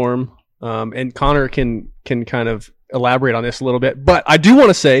Ale Storm. And Connor can kind of elaborate on this a little bit. But I do want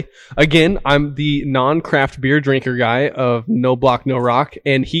to say, again, I'm the non-craft beer drinker guy of No Block, No Rock,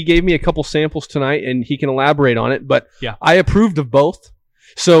 and he gave me a couple samples tonight, and he can elaborate on it. But Yeah. I approved of both.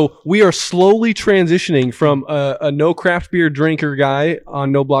 So we are slowly transitioning from a no craft beer drinker guy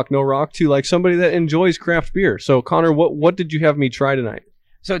on No Block, No Rock to like somebody that enjoys craft beer. So Connor, what did you have me try tonight?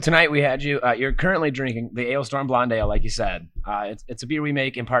 So tonight we had you. You're currently drinking the Aylestorm Blonde Ale, like you said. It's a beer we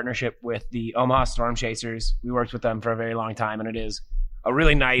make in partnership with the Omaha Storm Chasers. We worked with them for a very long time, and it is a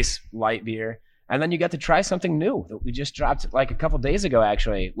really nice light beer. And then you get to try something new that we just dropped like a couple days ago,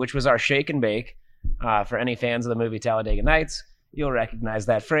 actually, which was our Shake and Bake. For any fans of the movie Talladega Nights, you'll recognize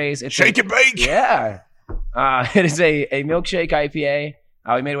that phrase. It's Shake and bake. Yeah. It is a milkshake IPA.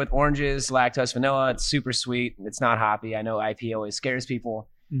 We made it with oranges, lactose, vanilla. It's super sweet. It's not hoppy. I know IPA always scares people.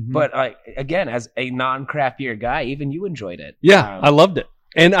 But again, as a non-craft beer guy, even you enjoyed it. Yeah, I loved it.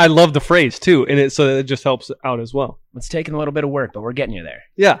 And I love the phrase too. And it just helps out as well. It's taking a little bit of work, but we're getting you there.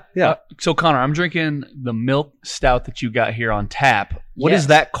 Yeah. So Connor, I'm drinking the milk stout that you got here on tap. What is Yes.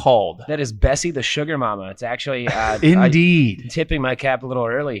 that called? That is Bessie the Sugar Mama. It's actually Indeed. tipping my cap a little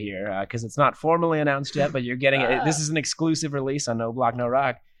early here because it's not formally announced yet, but you're getting it. This is an exclusive release on No Block, No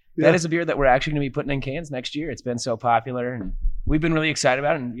Rock. That is a beer that we're actually going to be putting in cans next year. It's been so popular, and we've been really excited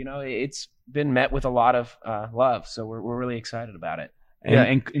about it. And it's been met with a lot of love, so we're really excited about it.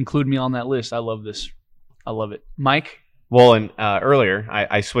 And include me on that list. I love this. I love it. Mike? Well, and earlier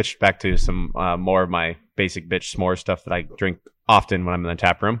I switched back to some more of my basic bitch s'more stuff that I drink often when I'm in the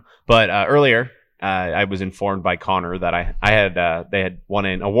tap room. But earlier I was informed by Connor that I had they had won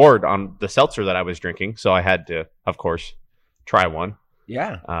an award on the seltzer that I was drinking, so I had to, of course, try one.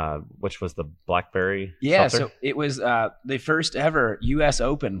 Yeah. Which was the blackberry. Yeah, seltzer. so it was the first ever U.S.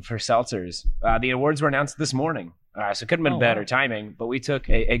 Open for seltzers. The awards were announced this morning, so it couldn't have been better timing. But we took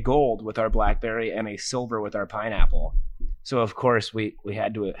a gold with our blackberry and a silver with our pineapple. So, of course, we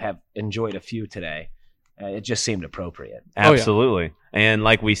had to have enjoyed a few today. It just seemed appropriate. Absolutely. And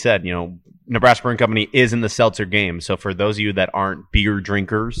like we said, Nebraska Brewing Company is in the seltzer game. So for those of you that aren't beer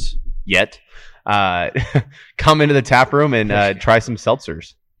drinkers yet, come into the tap room and try some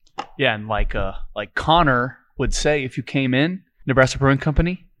seltzers. Yeah, and like Connor would say, if you came in, Nebraska Brewing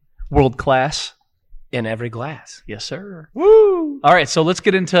Company, world class. In every glass. Yes, sir. Woo! All right, so let's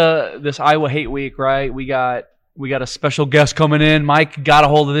get into this Iowa Hate Week, right? We got a special guest coming in. Mike got a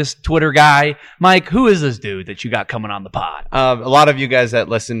hold of this Twitter guy. Mike, who is this dude that you got coming on the pod? A lot of you guys that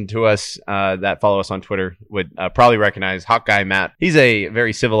listen to us, that follow us on Twitter, would probably recognize Hawk Guy Matt. He's a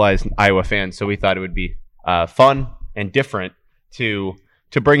very civilized Iowa fan, so we thought it would be fun and different to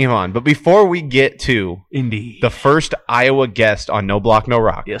bring him on. But before we get to Indeed. the first Iowa guest on No Block, No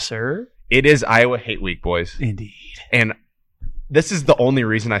Rock, Yes, sir. it is Iowa Hate Week, boys. Indeed. And this is the only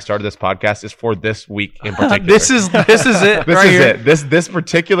reason I started this podcast is for this week in particular. This is it. This right is here. it. This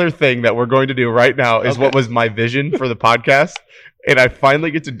particular thing that we're going to do right now is what was my vision for the podcast, and I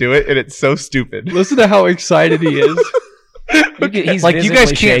finally get to do it, and it's so stupid. Listen to how excited he is. He's Like you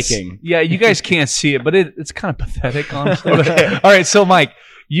guys visibly can't, shaking. yeah, you guys can't see it, but it's kind of pathetic, honestly. All right, so Mike,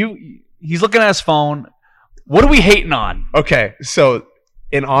 he's looking at his phone. What are we hating on? Okay, so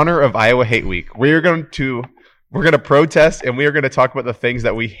in honor of Iowa Hate Week, we're going to protest, and we are going to talk about the things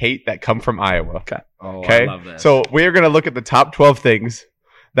that we hate that come from Iowa. Oh, Okay, I love this. so we are going to look at the top 12 things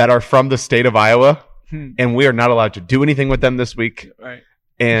that are from the state of Iowa, and we are not allowed to do anything with them this week. Right.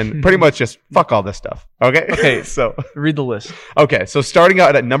 And pretty much just fuck all this stuff. Okay. Okay. So Read the list. okay, so starting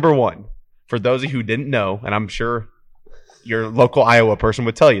out at number 1, for those of you who didn't know, and I'm sure your local Iowa person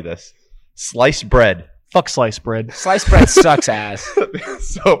would tell you this, sliced bread. Fuck sliced bread. Sliced bread sucks ass.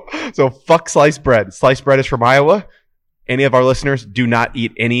 So fuck sliced bread. Sliced bread is from Iowa. Any of our listeners, do not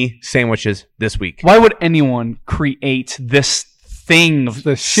eat any sandwiches this week. Why would anyone create this thing of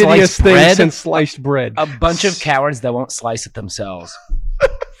The sliced shittiest thing bread? since sliced bread. A bunch of cowards that won't slice it themselves.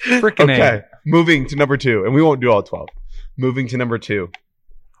 Frickin' A. Okay, moving to number 2, and we won't do all 12. Moving to number 2,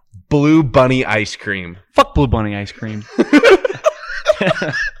 Blue Bunny ice cream. Fuck Blue Bunny ice cream.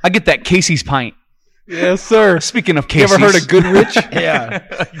 I get that Casey's pint. Yes, sir. Speaking of You Casey's. ever heard of Goodrich?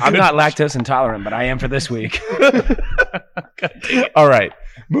 Yeah. I'm not lactose intolerant, but I am for this week. All right,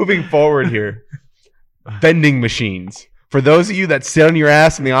 moving forward here, vending machines. For those of you that sit on your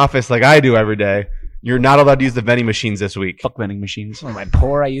ass in the office like I do every day, you're not allowed to use the vending machines this week. Fuck vending machines. Oh, my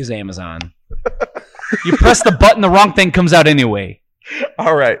poor, I use Amazon. You press the button, the wrong thing comes out anyway.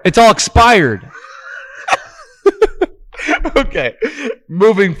 All right. It's all expired. Okay.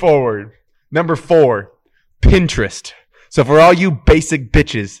 Moving forward. Number 4, Pinterest. So for all you basic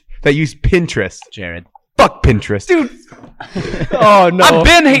bitches that use Pinterest, Jared. Fuck Pinterest, dude. Oh no! I've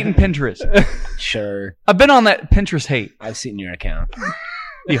been hating Pinterest. Sure. I've been on that Pinterest hate. I've seen your account.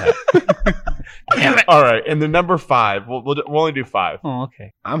 Yeah. All right, and the number 5. We'll only do 5. Oh,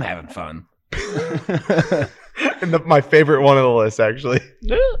 okay. I'm having fun. And my favorite one on the list, actually,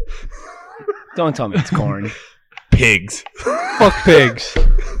 Don't tell me it's corn. pigs. Fuck pigs.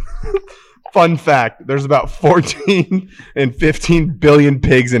 Fun fact: there's about 14 and 15 billion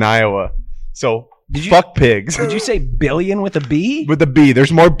pigs in Iowa. So fuck pigs. Did you say billion with a B? With a B,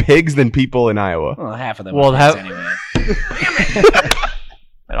 there's more pigs than people in Iowa. Well, half of them. Well, are pigs anyway.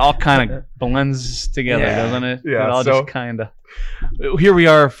 It all kind of blends together, Yeah. doesn't it? Yeah, It all so- just kind of. Here we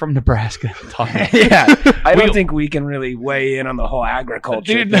are from Nebraska talking. Yeah, I don't We- think we can really weigh in on the whole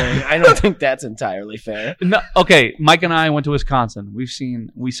agriculture Dude. thing. I don't think that's entirely fair. No, okay, Mike and I went to Wisconsin.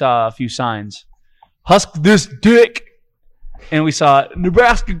 We saw a few signs. Husk this dick. And we saw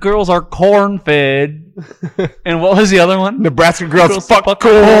Nebraska girls are corn fed. And what was the other one? Nebraska girls fuck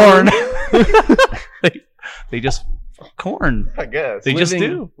corn. corn. they just fuck corn. I guess. They just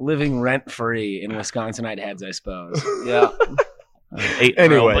do. Living rent free in Wisconsinite heads, I suppose. Yeah.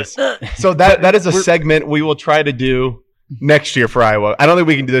 Anyways, so that is a segment we will try to do next year for Iowa. I don't think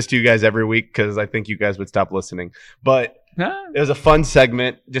we can do this to you guys every week because I think you guys would stop listening. But it was a fun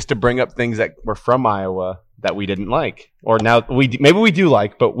segment just to bring up things that were from Iowa that we didn't like, or now maybe we do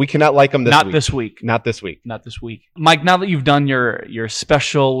like, but we cannot like them Not week. this week. Not this week. Not this week. Mike, now that you've done your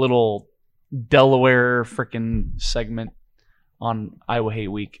special little Delaware freaking segment on Iowa Hate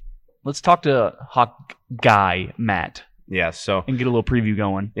Week, let's talk to Hawk Guy Matt Yeah. So and get a little preview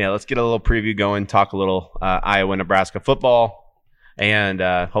going. yeah, let's get a little preview going. Talk a little Iowa, Nebraska football, and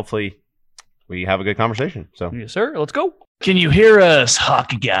hopefully we have a good conversation. So Yes, sir. Let's go. Can you hear us,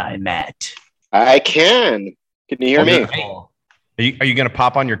 Hawk Guy Matt? I can. Can you hear me? Are you going to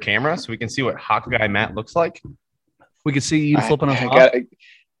pop on your camera so we can see what Hawk Guy Matt looks like? We can see you flipping us I off.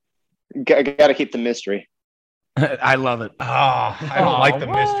 gotta keep the mystery. I love it. Oh, I don't like the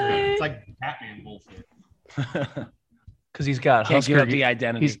what? mystery. It's like Batman bullshit. Because he's got Can't Husker give up the gear.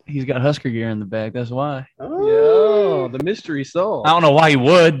 identity. He's got Husker gear in the back. That's why. Yo, the mystery solved. I don't know why he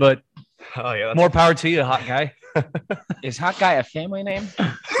would, but Oh yeah, more power to you, Hot Guy. Is Hot Guy a family name?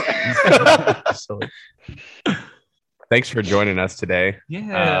 Thanks for joining us today.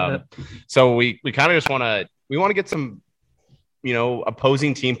 Yeah. So we kind of just want to get some,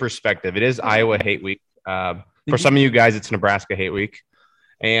 opposing team perspective. It is Iowa Hate Week. For some of you guys, it's Nebraska Hate Week,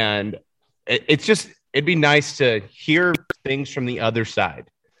 and it'd be nice to hear things from the other side.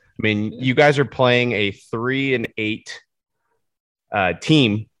 I mean, you guys are playing a 3-8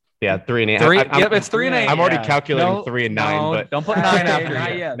 team. Yeah, 3-8. Yep, it's 3-8. I'm already Yeah. calculating No, 3-9, no, but don't put 9 after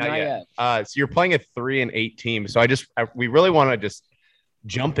Not you. yet. Not Not yet. yet. So you're playing a 3-8 team. So we really want to just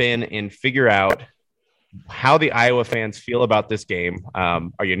jump in and figure out how the Iowa fans feel about this game.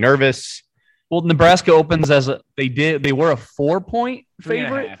 Are you nervous? Well, Nebraska opens they were a 4-point 3.5,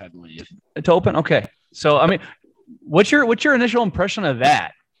 favorite I believe. to open. Okay, so I mean, what's your initial impression of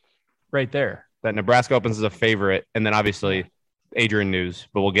that right there? That Nebraska opens as a favorite, and then obviously Adrian News,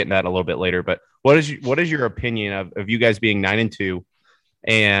 but we'll get into that a little bit later. But what is your opinion of you guys being 9-2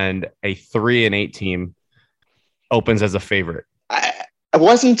 and a 3-8 team opens as a favorite? I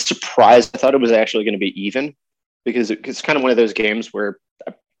wasn't surprised. I thought it was actually going to be even because it's kind of one of those games where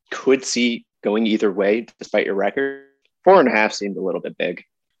I could see going either way despite your record. 4.5 seemed a little bit big.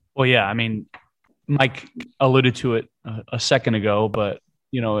 Well, yeah, I mean, Mike alluded to it a second ago, but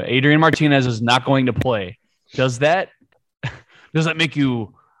Adrian Martinez is not going to play. Does that make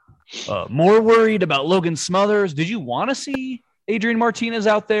you more worried about Logan Smothers? Did you want to see Adrian Martinez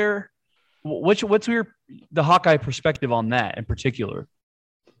out there? What's the Hawkeye perspective on that in particular?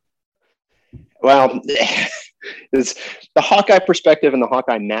 Well, it's the Hawkeye perspective and the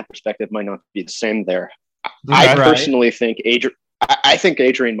Hawkeye Matt perspective might not be the same there. I personally think I think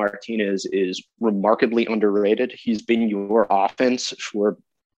Adrian Martinez is remarkably underrated. He's been your offense for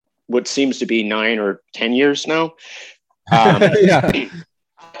what seems to be 9 or 10 years now. Yeah.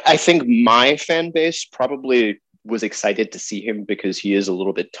 I think my fan base probably was excited to see him because he is a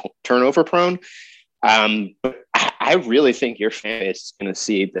little bit turnover prone. But I really think your fan base is going to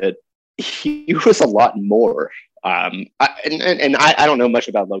see that he was a lot more. I don't know much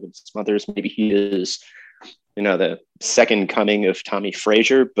about Logan Smothers. Maybe he is, the second coming of Tommy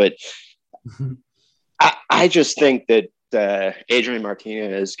Frazier, but I just think that Adrian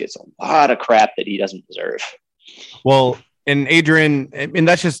Martinez gets a lot of crap that he doesn't deserve. Well, and Adrian,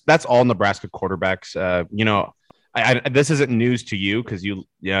 that's all Nebraska quarterbacks. This isn't news to you because you're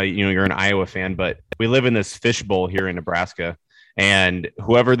an Iowa fan, but we live in this fishbowl here in Nebraska, And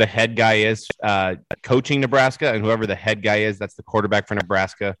whoever the head guy is coaching Nebraska, and whoever the head guy is, that's the quarterback for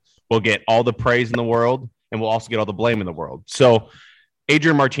Nebraska, will get all the praise in the world and will also get all the blame in the world. So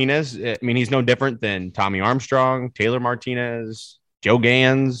Adrian Martinez, I mean, he's no different than Tommy Armstrong, Taylor Martinez, Joe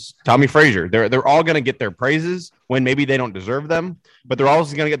Gans, Tommy Frazier. They're all going to get their praises when maybe they don't deserve them, but they're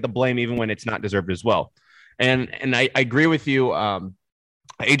also going to get the blame even when it's not deserved as well. And I agree with you.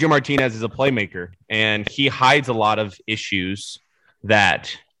 Adrian Martinez is a playmaker, and he hides a lot of issues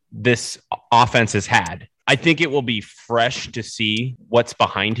that this offense has had. I think it will be fresh to see what's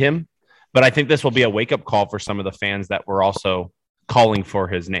behind him, but I think this will be a wake-up call for some of the fans that were also calling for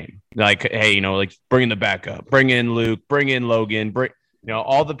his name. Like, hey, like bring the backup, bring in Luke, bring in Logan,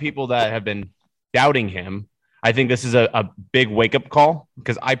 all the people that have been doubting him. I think this is a big wake-up call,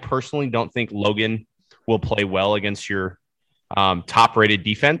 because I personally don't think Logan will play well against your top-rated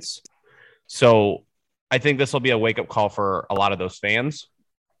defense. So I think this will be a wake-up call for a lot of those fans.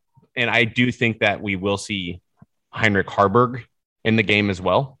 And I do think that we will see Heinrich Haarberg in the game as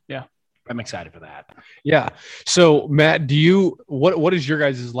well. Yeah, I'm excited for that. Yeah. So Matt, what is your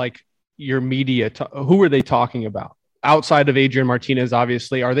guys' your media? Who are they talking about outside of Adrian Martinez?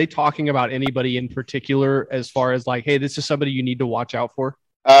 Obviously, are they talking about anybody in particular as far as hey, this is somebody you need to watch out for?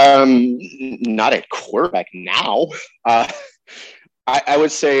 Not at quarterback now. I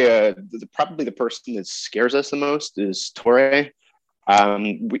would say probably the person that scares us the most is Torre.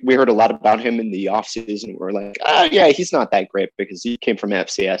 We heard a lot about him in the offseason. We're like, yeah, he's not that great because he came from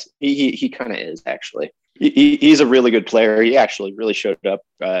FCS. He kind of is, actually. He's a really good player. He actually really showed up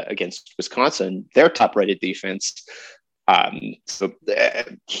against Wisconsin, their top-rated defense. So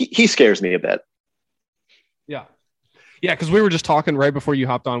he scares me a bit. Yeah. Yeah, because we were just talking right before you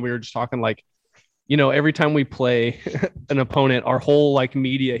hopped on. We were just talking every time we play an opponent, our whole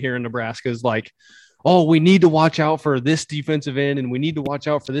media here in Nebraska is oh, we need to watch out for this defensive end and we need to watch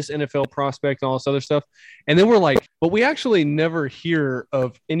out for this NFL prospect and all this other stuff. And then we're but we actually never hear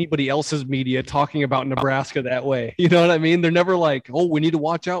of anybody else's media talking about Nebraska that way. You know what I mean? They're never oh, we need to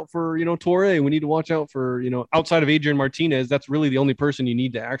watch out for, Torre. We need to watch out for, outside of Adrian Martinez. That's really the only person you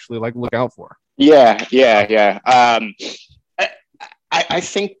need to actually look out for. Yeah. I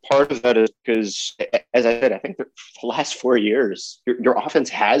think part of that is because, as I said, I think the last 4 years, your offense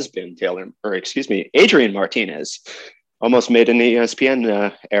has been Adrian Martinez. Almost made an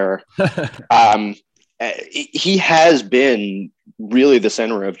ESPN error. He has been really the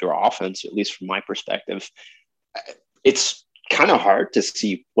center of your offense, at least from my perspective. It's kind of hard to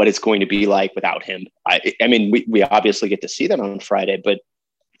see what it's going to be like without him. I mean, we obviously get to see that on Friday, but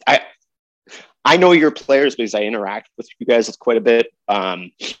I know your players because I interact with you guys quite a bit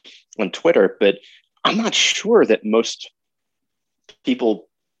on Twitter, but I'm not sure that most people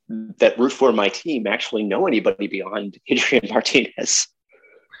that root for my team actually know anybody beyond Adrian Martinez.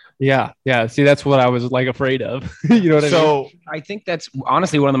 Yeah. See, that's what I was afraid of. You know what I mean? So I think that's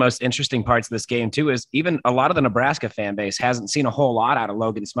honestly one of the most interesting parts of this game too, is even a lot of the Nebraska fan base hasn't seen a whole lot out of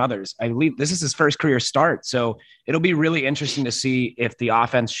Logan Smothers. I believe this is his first career start. So it'll be really interesting to see if the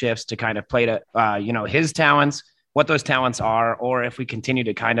offense shifts to kind of play to, his talents, what those talents are, or if we continue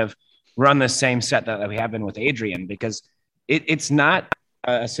to kind of run the same set that we have been with Adrian, because it's not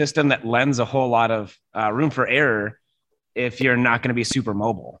a system that lends a whole lot of room for error if you're not going to be super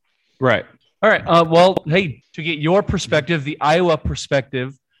mobile. Right. All right. Well, hey, to get your perspective, the Iowa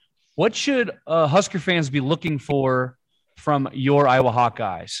perspective, what should Husker fans be looking for from your Iowa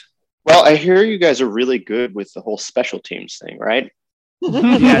Hawkeyes? Well, I hear you guys are really good with the whole special teams thing, right?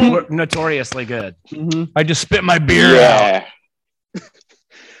 Yeah, we're notoriously good. Mm-hmm. I just spit my beer out.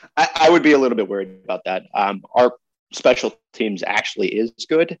 I would be a little bit worried about that. Our special teams actually is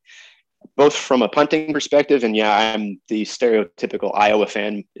good, both from a punting perspective, and I'm the stereotypical Iowa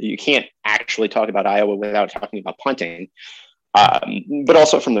fan. You can't actually talk about Iowa without talking about punting, but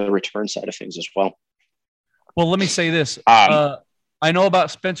also from the return side of things as well. Well, let me say this. I know about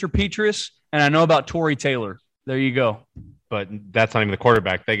Spencer Petras, and I know about Tory Taylor. There you go. But that's not even the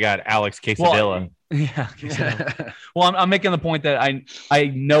quarterback. They got Alex Quesadilla. Well, I'm making the point that I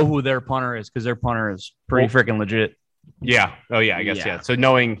know who their punter is because their punter is pretty freaking legit. Yeah. Oh, yeah. I guess, yeah. So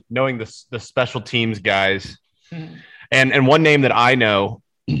knowing the special teams guys, and one name that I know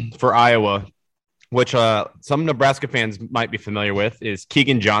for Iowa, which some Nebraska fans might be familiar with, is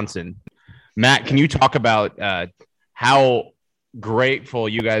Keegan Johnson. Matt, can you talk about how grateful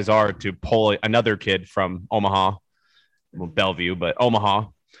you guys are to pull another kid from Omaha, Bellevue, but Omaha,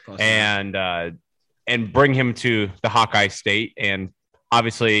 and bring him to the Hawkeye State? And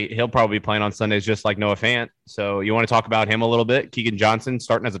obviously, he'll probably be playing on Sundays just like Noah Fant. So you want to talk about him a little bit? Keegan Johnson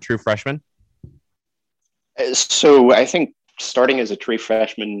starting as a true freshman? So I think starting as a true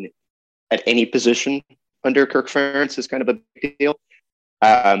freshman at any position under Kirk Ferentz is kind of a big deal.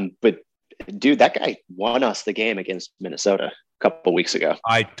 But dude, that guy won us the game against Minnesota a couple weeks ago.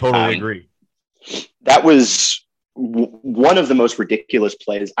 I totally agree. That was one of the most ridiculous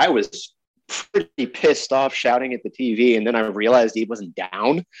plays. I was pretty pissed off shouting at the TV, and then I realized he wasn't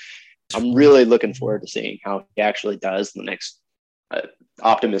down. I'm really looking forward to seeing how he actually does in the next,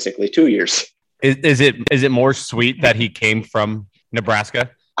 optimistically, 2 years. Is it more sweet that he came from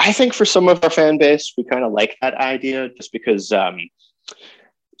Nebraska? I think for some of our fan base, we kind of like that idea just because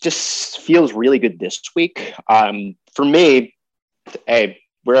just feels really good this week. For me, hey,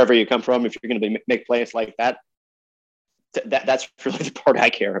 wherever you come from, if you're going to make plays like that, that's really the part I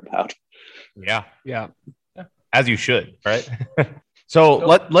care about. Yeah. As you should, right? So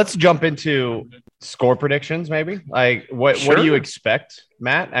let's jump into score predictions, maybe. Like, what do you expect,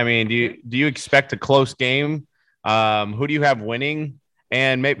 Matt? I mean, do you expect a close game? Who do you have winning?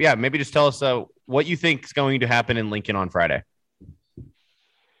 And maybe just tell us what you think is going to happen in Lincoln on Friday.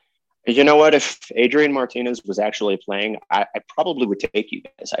 You know what? If Adrian Martinez was actually playing, I probably would take you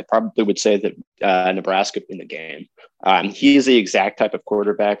guys. I probably would say that Nebraska win the game. He is the exact type of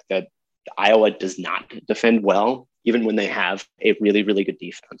quarterback that Iowa does not defend well, even when they have a really, really good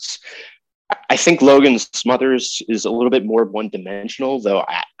defense. I think Logan Smothers is a little bit more one-dimensional, though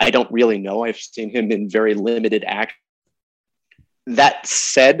I don't really know. I've seen him in very limited action. That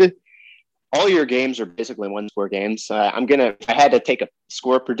said, all your games are basically one-score games. If I had to take a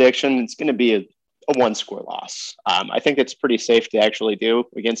score prediction, it's going to be a one-score loss. I think it's pretty safe to actually do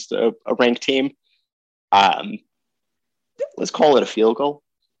against a ranked team. Let's call it a field goal.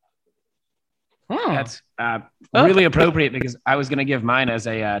 That's really appropriate because I was going to give mine as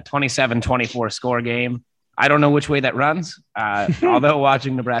a 27-24 score game. I don't know which way that runs. Although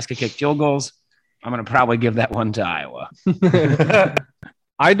watching Nebraska kick field goals, I'm going to probably give that one to Iowa.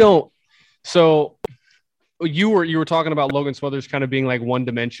 I don't. So you were talking about Logan Smothers kind of being like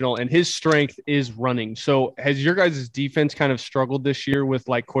one-dimensional, and his strength is running. So has your guys' defense kind of struggled this year with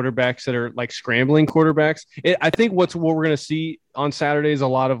like quarterbacks that are like scrambling quarterbacks? I think what we're going to see on Saturday is a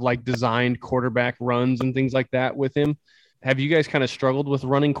lot of like designed quarterback runs and things like that with him. Have you guys kind of struggled with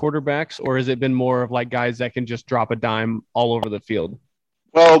running quarterbacks, or has it been more of like guys that can just drop a dime all over the field?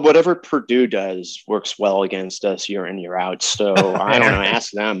 Well, whatever Purdue does works well against us year in, year out. So I don't know,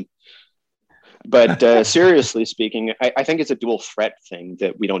 ask them. But seriously speaking, I think it's a dual threat thing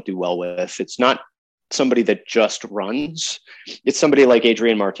that we don't do well with. It's not somebody that just runs. It's somebody like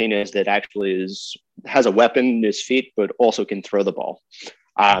Adrian Martinez that actually has a weapon in his feet, but also can throw the ball.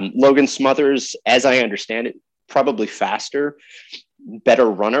 Logan Smothers, as I understand it, probably faster, better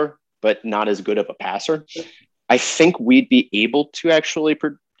runner, but not as good of a passer. I think we'd be able to actually,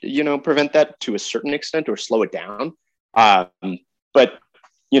 prevent that to a certain extent or slow it down. But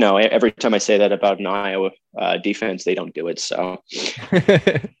every time I say that about an Iowa defense, they don't do it. So,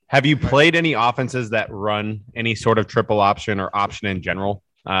 have you played any offenses that run any sort of triple option or option in general?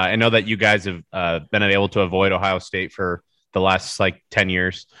 I know that you guys have been able to avoid Ohio State for the last 10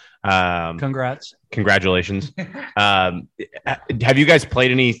 years. Congratulations. Have you guys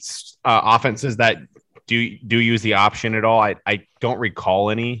played any offenses that do use the option at all? I don't recall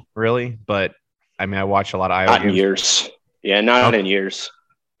any really, but I mean, I watch a lot of Iowa games. In years. Yeah, not in years.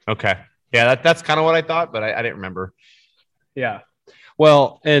 Okay. Yeah, that's kind of what I thought, but I didn't remember. Yeah.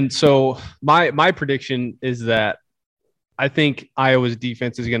 Well, and so my prediction is that I think Iowa's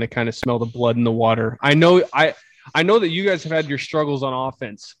defense is going to kind of smell the blood in the water. I know that you guys have had your struggles on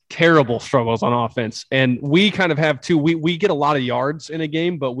offense, terrible struggles on offense, and we kind of have too. We get a lot of yards in a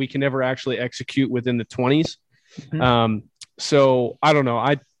game, but we can never actually execute within the 20s. Mm-hmm. So I don't know.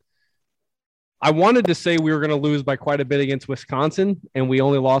 I wanted to say we were going to lose by quite a bit against Wisconsin, and we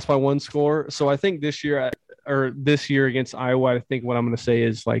only lost by one score. So I think this year against Iowa, I think what I'm going to say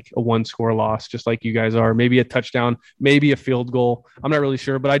is like a one-score loss, just like you guys are. Maybe a touchdown, maybe a field goal. I'm not really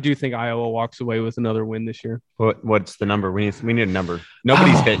sure, but I do think Iowa walks away with another win this year. What's the number? We need a number.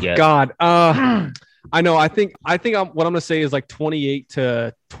 Nobody's hit yet. God, I know. I think what I'm going to say is like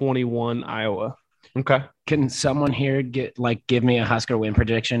 28-21 Iowa. Okay. Can someone here give me a Husker win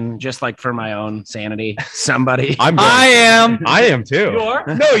prediction, just like for my own sanity? Somebody. I am too. You are?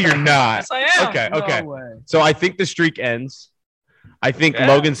 No, you're not. Yes, I am. Okay. No way. So I think the streak ends. I think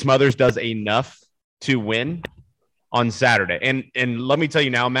Logan Smothers does enough to win on Saturday. And let me tell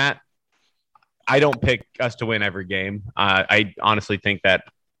you now, Matt, I don't pick us to win every game. I honestly think that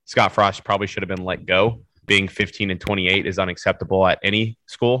Scott Frost probably should have been let go. Being 15-28 is unacceptable at any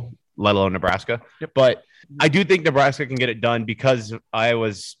school, let alone Nebraska. Yep. But I do think Nebraska can get it done because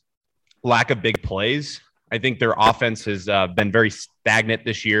Iowa's lack of big plays. I think their offense has been very stagnant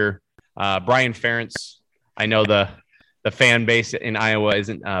this year. Brian Ferentz, I know the fan base in Iowa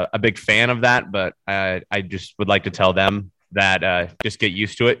isn't a big fan of that, but I just would like to tell them that just get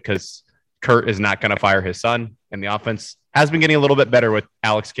used to it because Kurt is not going to fire his son, and the offense has been getting a little bit better with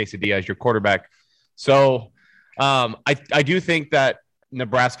Alex Quesadilla as your quarterback. So I do think that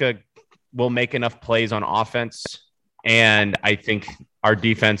Nebraska will make enough plays on offense, and I think our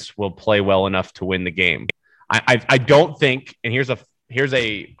defense will play well enough to win the game. I don't think, and here's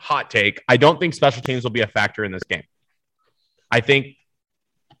a hot take, I don't think special teams will be a factor in this game. I think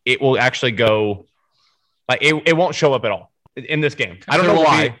it will actually go like it won't show up at all in this game. I don't know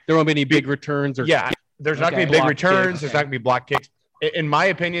why. There won't be any big returns or there's not going to be big block returns. kicks. There's not going to be block kicks. In my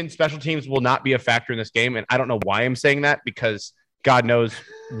opinion, special teams will not be a factor in this game, and I don't know why I'm saying that because God knows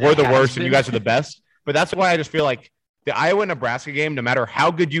we're the worst and you guys are the best. But that's why I just feel like the Iowa-Nebraska game, no matter how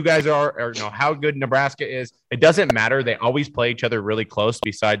good you guys are or how good Nebraska is, it doesn't matter. They always play each other really close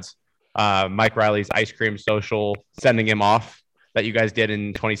besides Mike Riley's ice cream social sending him off that you guys did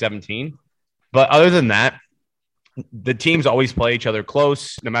in 2017. But other than that, the teams always play each other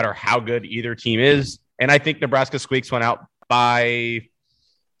close, no matter how good either team is. And I think Nebraska squeaks one out by,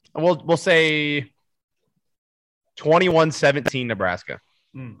 we'll say 21-17 Nebraska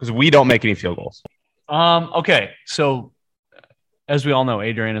because we don't make any field goals. Okay, so as we all know,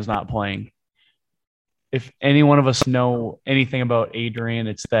 Adrian is not playing. If any one of us know anything about Adrian,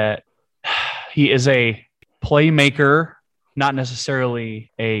 it's that he is a playmaker, not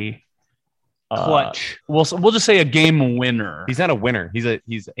necessarily a clutch. We'll just say a game winner. He's not a winner. He's a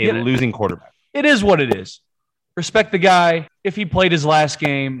losing quarterback. It is what it is. Respect the guy. If he played his last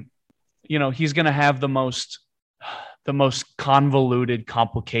game, he's going to have the most convoluted,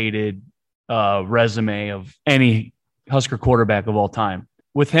 complicated resume of any Husker quarterback of all time.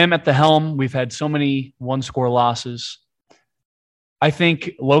 With him at the helm, we've had so many one-score losses. I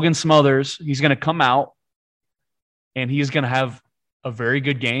think Logan Smothers, he's going to come out and he's going to have a very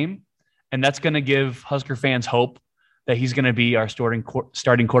good game, and that's going to give Husker fans hope that he's going to be our starting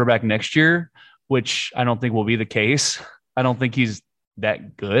quarterback next year, which I don't think will be the case. I don't think he's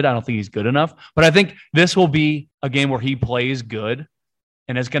that good. I don't think he's good enough. But I think this will be a game where he plays good,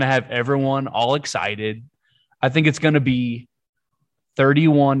 and it's going to have everyone all excited. I think it's going to be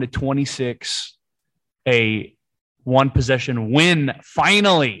 31-26, a one-possession win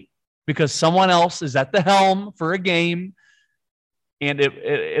finally, because someone else is at the helm for a game, and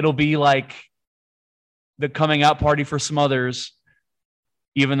it'll be like the coming out party for Smothers,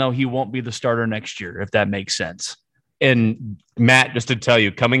 even though he won't be the starter next year, if that makes sense. And Matt, just to tell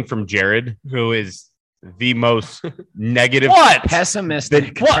you, coming from Jared, who is the most negative,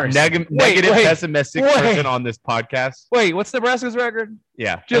 pessimistic, negative, pessimistic person on this podcast. Wait, what's Nebraska's record?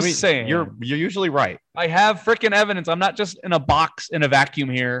 Yeah, just saying. You're usually right. I have freaking evidence. I'm not just in a box in a vacuum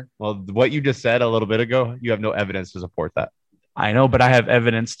here. Well, what you just said a little bit ago, you have no evidence to support that. I know, but I have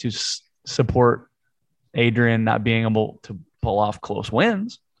evidence to support Adrian not being able to pull off close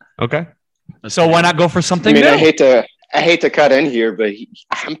wins. Okay. So why not go for something new? I hate to cut in here, but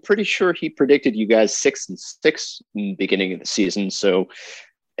I'm pretty sure he predicted you guys 6-6 in the beginning of the season. So,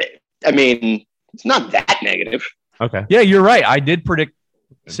 I mean, it's not that negative. Okay. Yeah, you're right. I did predict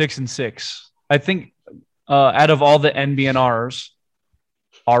 6-6. I think out of all the NBNRs,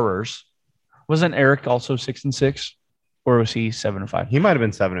 wasn't Eric also 6-6, or was he 7-5? He might have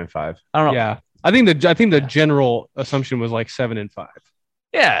been 7-5. I don't know. Yeah, I think the general assumption was like 7-5.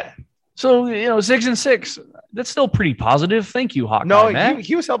 Yeah. So 6-6. That's still pretty positive. Thank you, Hawkeye. No, Matt.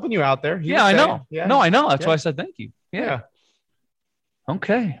 he was helping you out there. I know. Yeah. No, I know. That's why I said thank you. Yeah.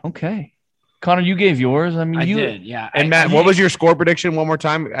 Okay. Connor, you gave yours. I mean, I you did. Yeah. And Matt, what was your score prediction one more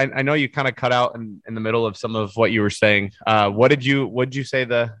time? I know you kind of cut out in the middle of some of what you were saying. What did you say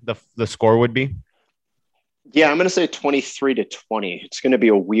the score would be? Yeah, I'm going to say 23-20. It's going to be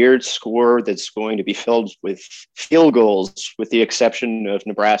a weird score that's going to be filled with field goals, with the exception of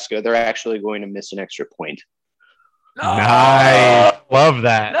Nebraska. They're actually going to miss an extra point. Nice. Love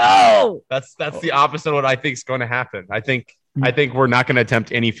that. No. That's the opposite of what I think is going to happen. I think we're not going to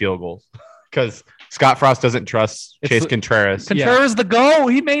attempt any field goals because Scott Frost doesn't trust Chase Contreras. Contreras the go.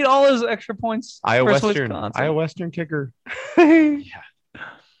 He made all his extra points. Iowa Western kicker.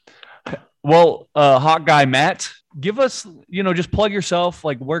 Well, hot guy Matt, give us, just plug yourself.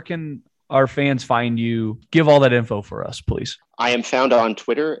 Like, where can our fans find you? Give all that info for us, please. I am found on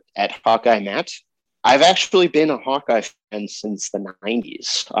Twitter at Hawkeye Matt. I've actually been a Hawkeye fan since the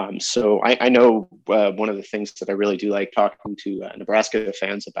 90s. So I know one of the things that I really do like talking to Nebraska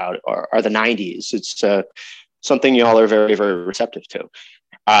fans about are the 90s. It's something y'all are very, very receptive to.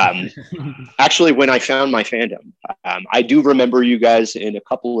 Actually, when I found my fandom, I do remember you guys in a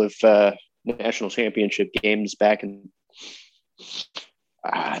couple of national championship games back in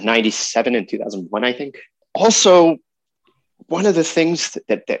 97 and 2001, I think. Also, one of the things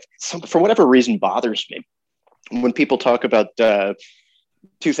that for whatever reason bothers me when people talk about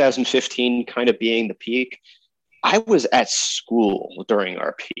 2015 kind of being the peak, I was at school during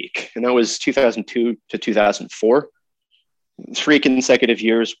our peak, and that was 2002 to 2004. 3 consecutive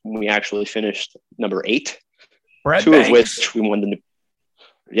years when we actually finished number 8. Brad 2 Banks. of which we won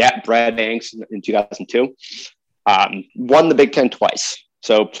Brad Banks in 2002. Won the Big Ten twice.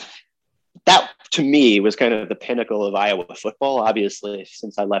 So that, to me, was kind of the pinnacle of Iowa football. Obviously,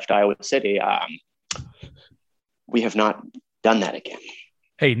 since I left Iowa City, we have not done that again.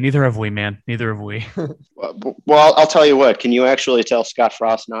 Hey, neither have we, man. Neither have we. Well, I'll tell you what. Can you actually tell Scott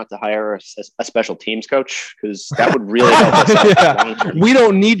Frost not to hire a special teams coach? Because that would really help us out long term. We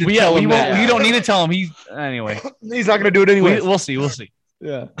don't need to tell him we that. don't need to tell him. Anyway. He's not going to do it anyway. We'll see. We'll see.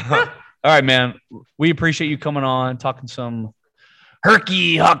 Yeah. All right, man. We appreciate you coming on, talking some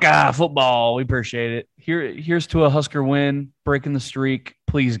Herky Hawkeye football. We appreciate it. Here's to a Husker win, breaking the streak.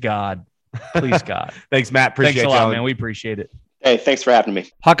 Please, God. Please, God. Thanks, Matt. Appreciate Thanks a lot, y'all. man. We appreciate it. Hey, thanks for having me.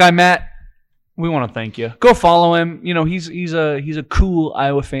 Hawkeye Matt, we want to thank you. Go follow him. You know, he's a cool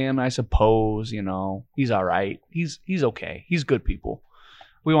Iowa fan, I suppose. You know, he's all right. He's okay. He's good people.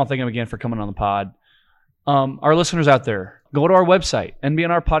 We want to thank him again for coming on the pod. Our listeners out there, go to our website,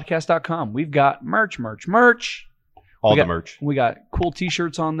 nbnrpodcast.com. We've got merch. All the merch. We got cool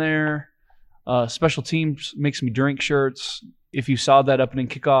T-shirts on there. Special Teams Makes Me Drink shirts. If you saw that opening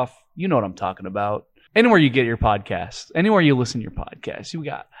kickoff, you know what I'm talking about. Anywhere you get your podcast, anywhere you listen to your podcast, we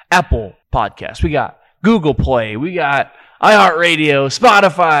got Apple Podcasts, we got Google Play, we got iHeartRadio,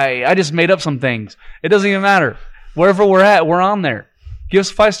 Spotify. I just made up some things. It doesn't even matter. Wherever we're at, we're on there. Give us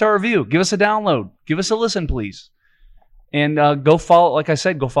a 5-star review. Give us a download. Give us a listen, please. And go follow, like I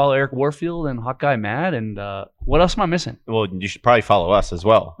said, go follow Eric Warfield and Hawkeye Matt. And what else am I missing? Well, you should probably follow us as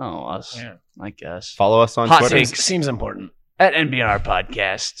well. Oh, us. Yeah. I guess. Follow us on Hot Twitter. takes. Seems important. At NBNR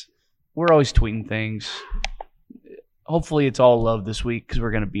Podcast. We're always tweeting things. Hopefully it's all love this week because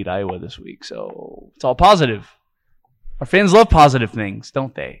we're going to beat Iowa this week. So it's all positive. Our fans love positive things,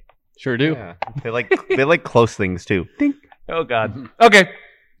 don't they? Sure do. Yeah. They like close things too. Ding. Oh, God. Okay.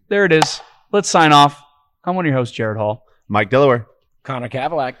 There it is. Let's sign off. I'm one of your hosts, Jared Hall. Mike Delaware. Connor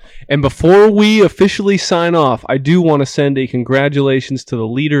Cavalack. And before we officially sign off, I do want to send a congratulations to the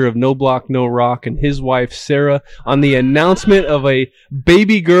leader of No Block, No Rock and his wife, Sarah, on the announcement of a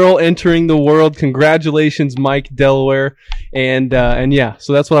baby girl entering the world. Congratulations, Mike Delaware. And yeah,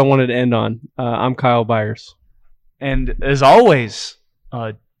 so that's what I wanted to end on. I'm Kyle Byers. And as always,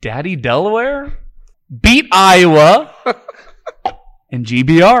 Daddy Delaware beat Iowa and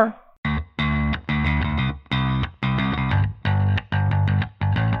GBR.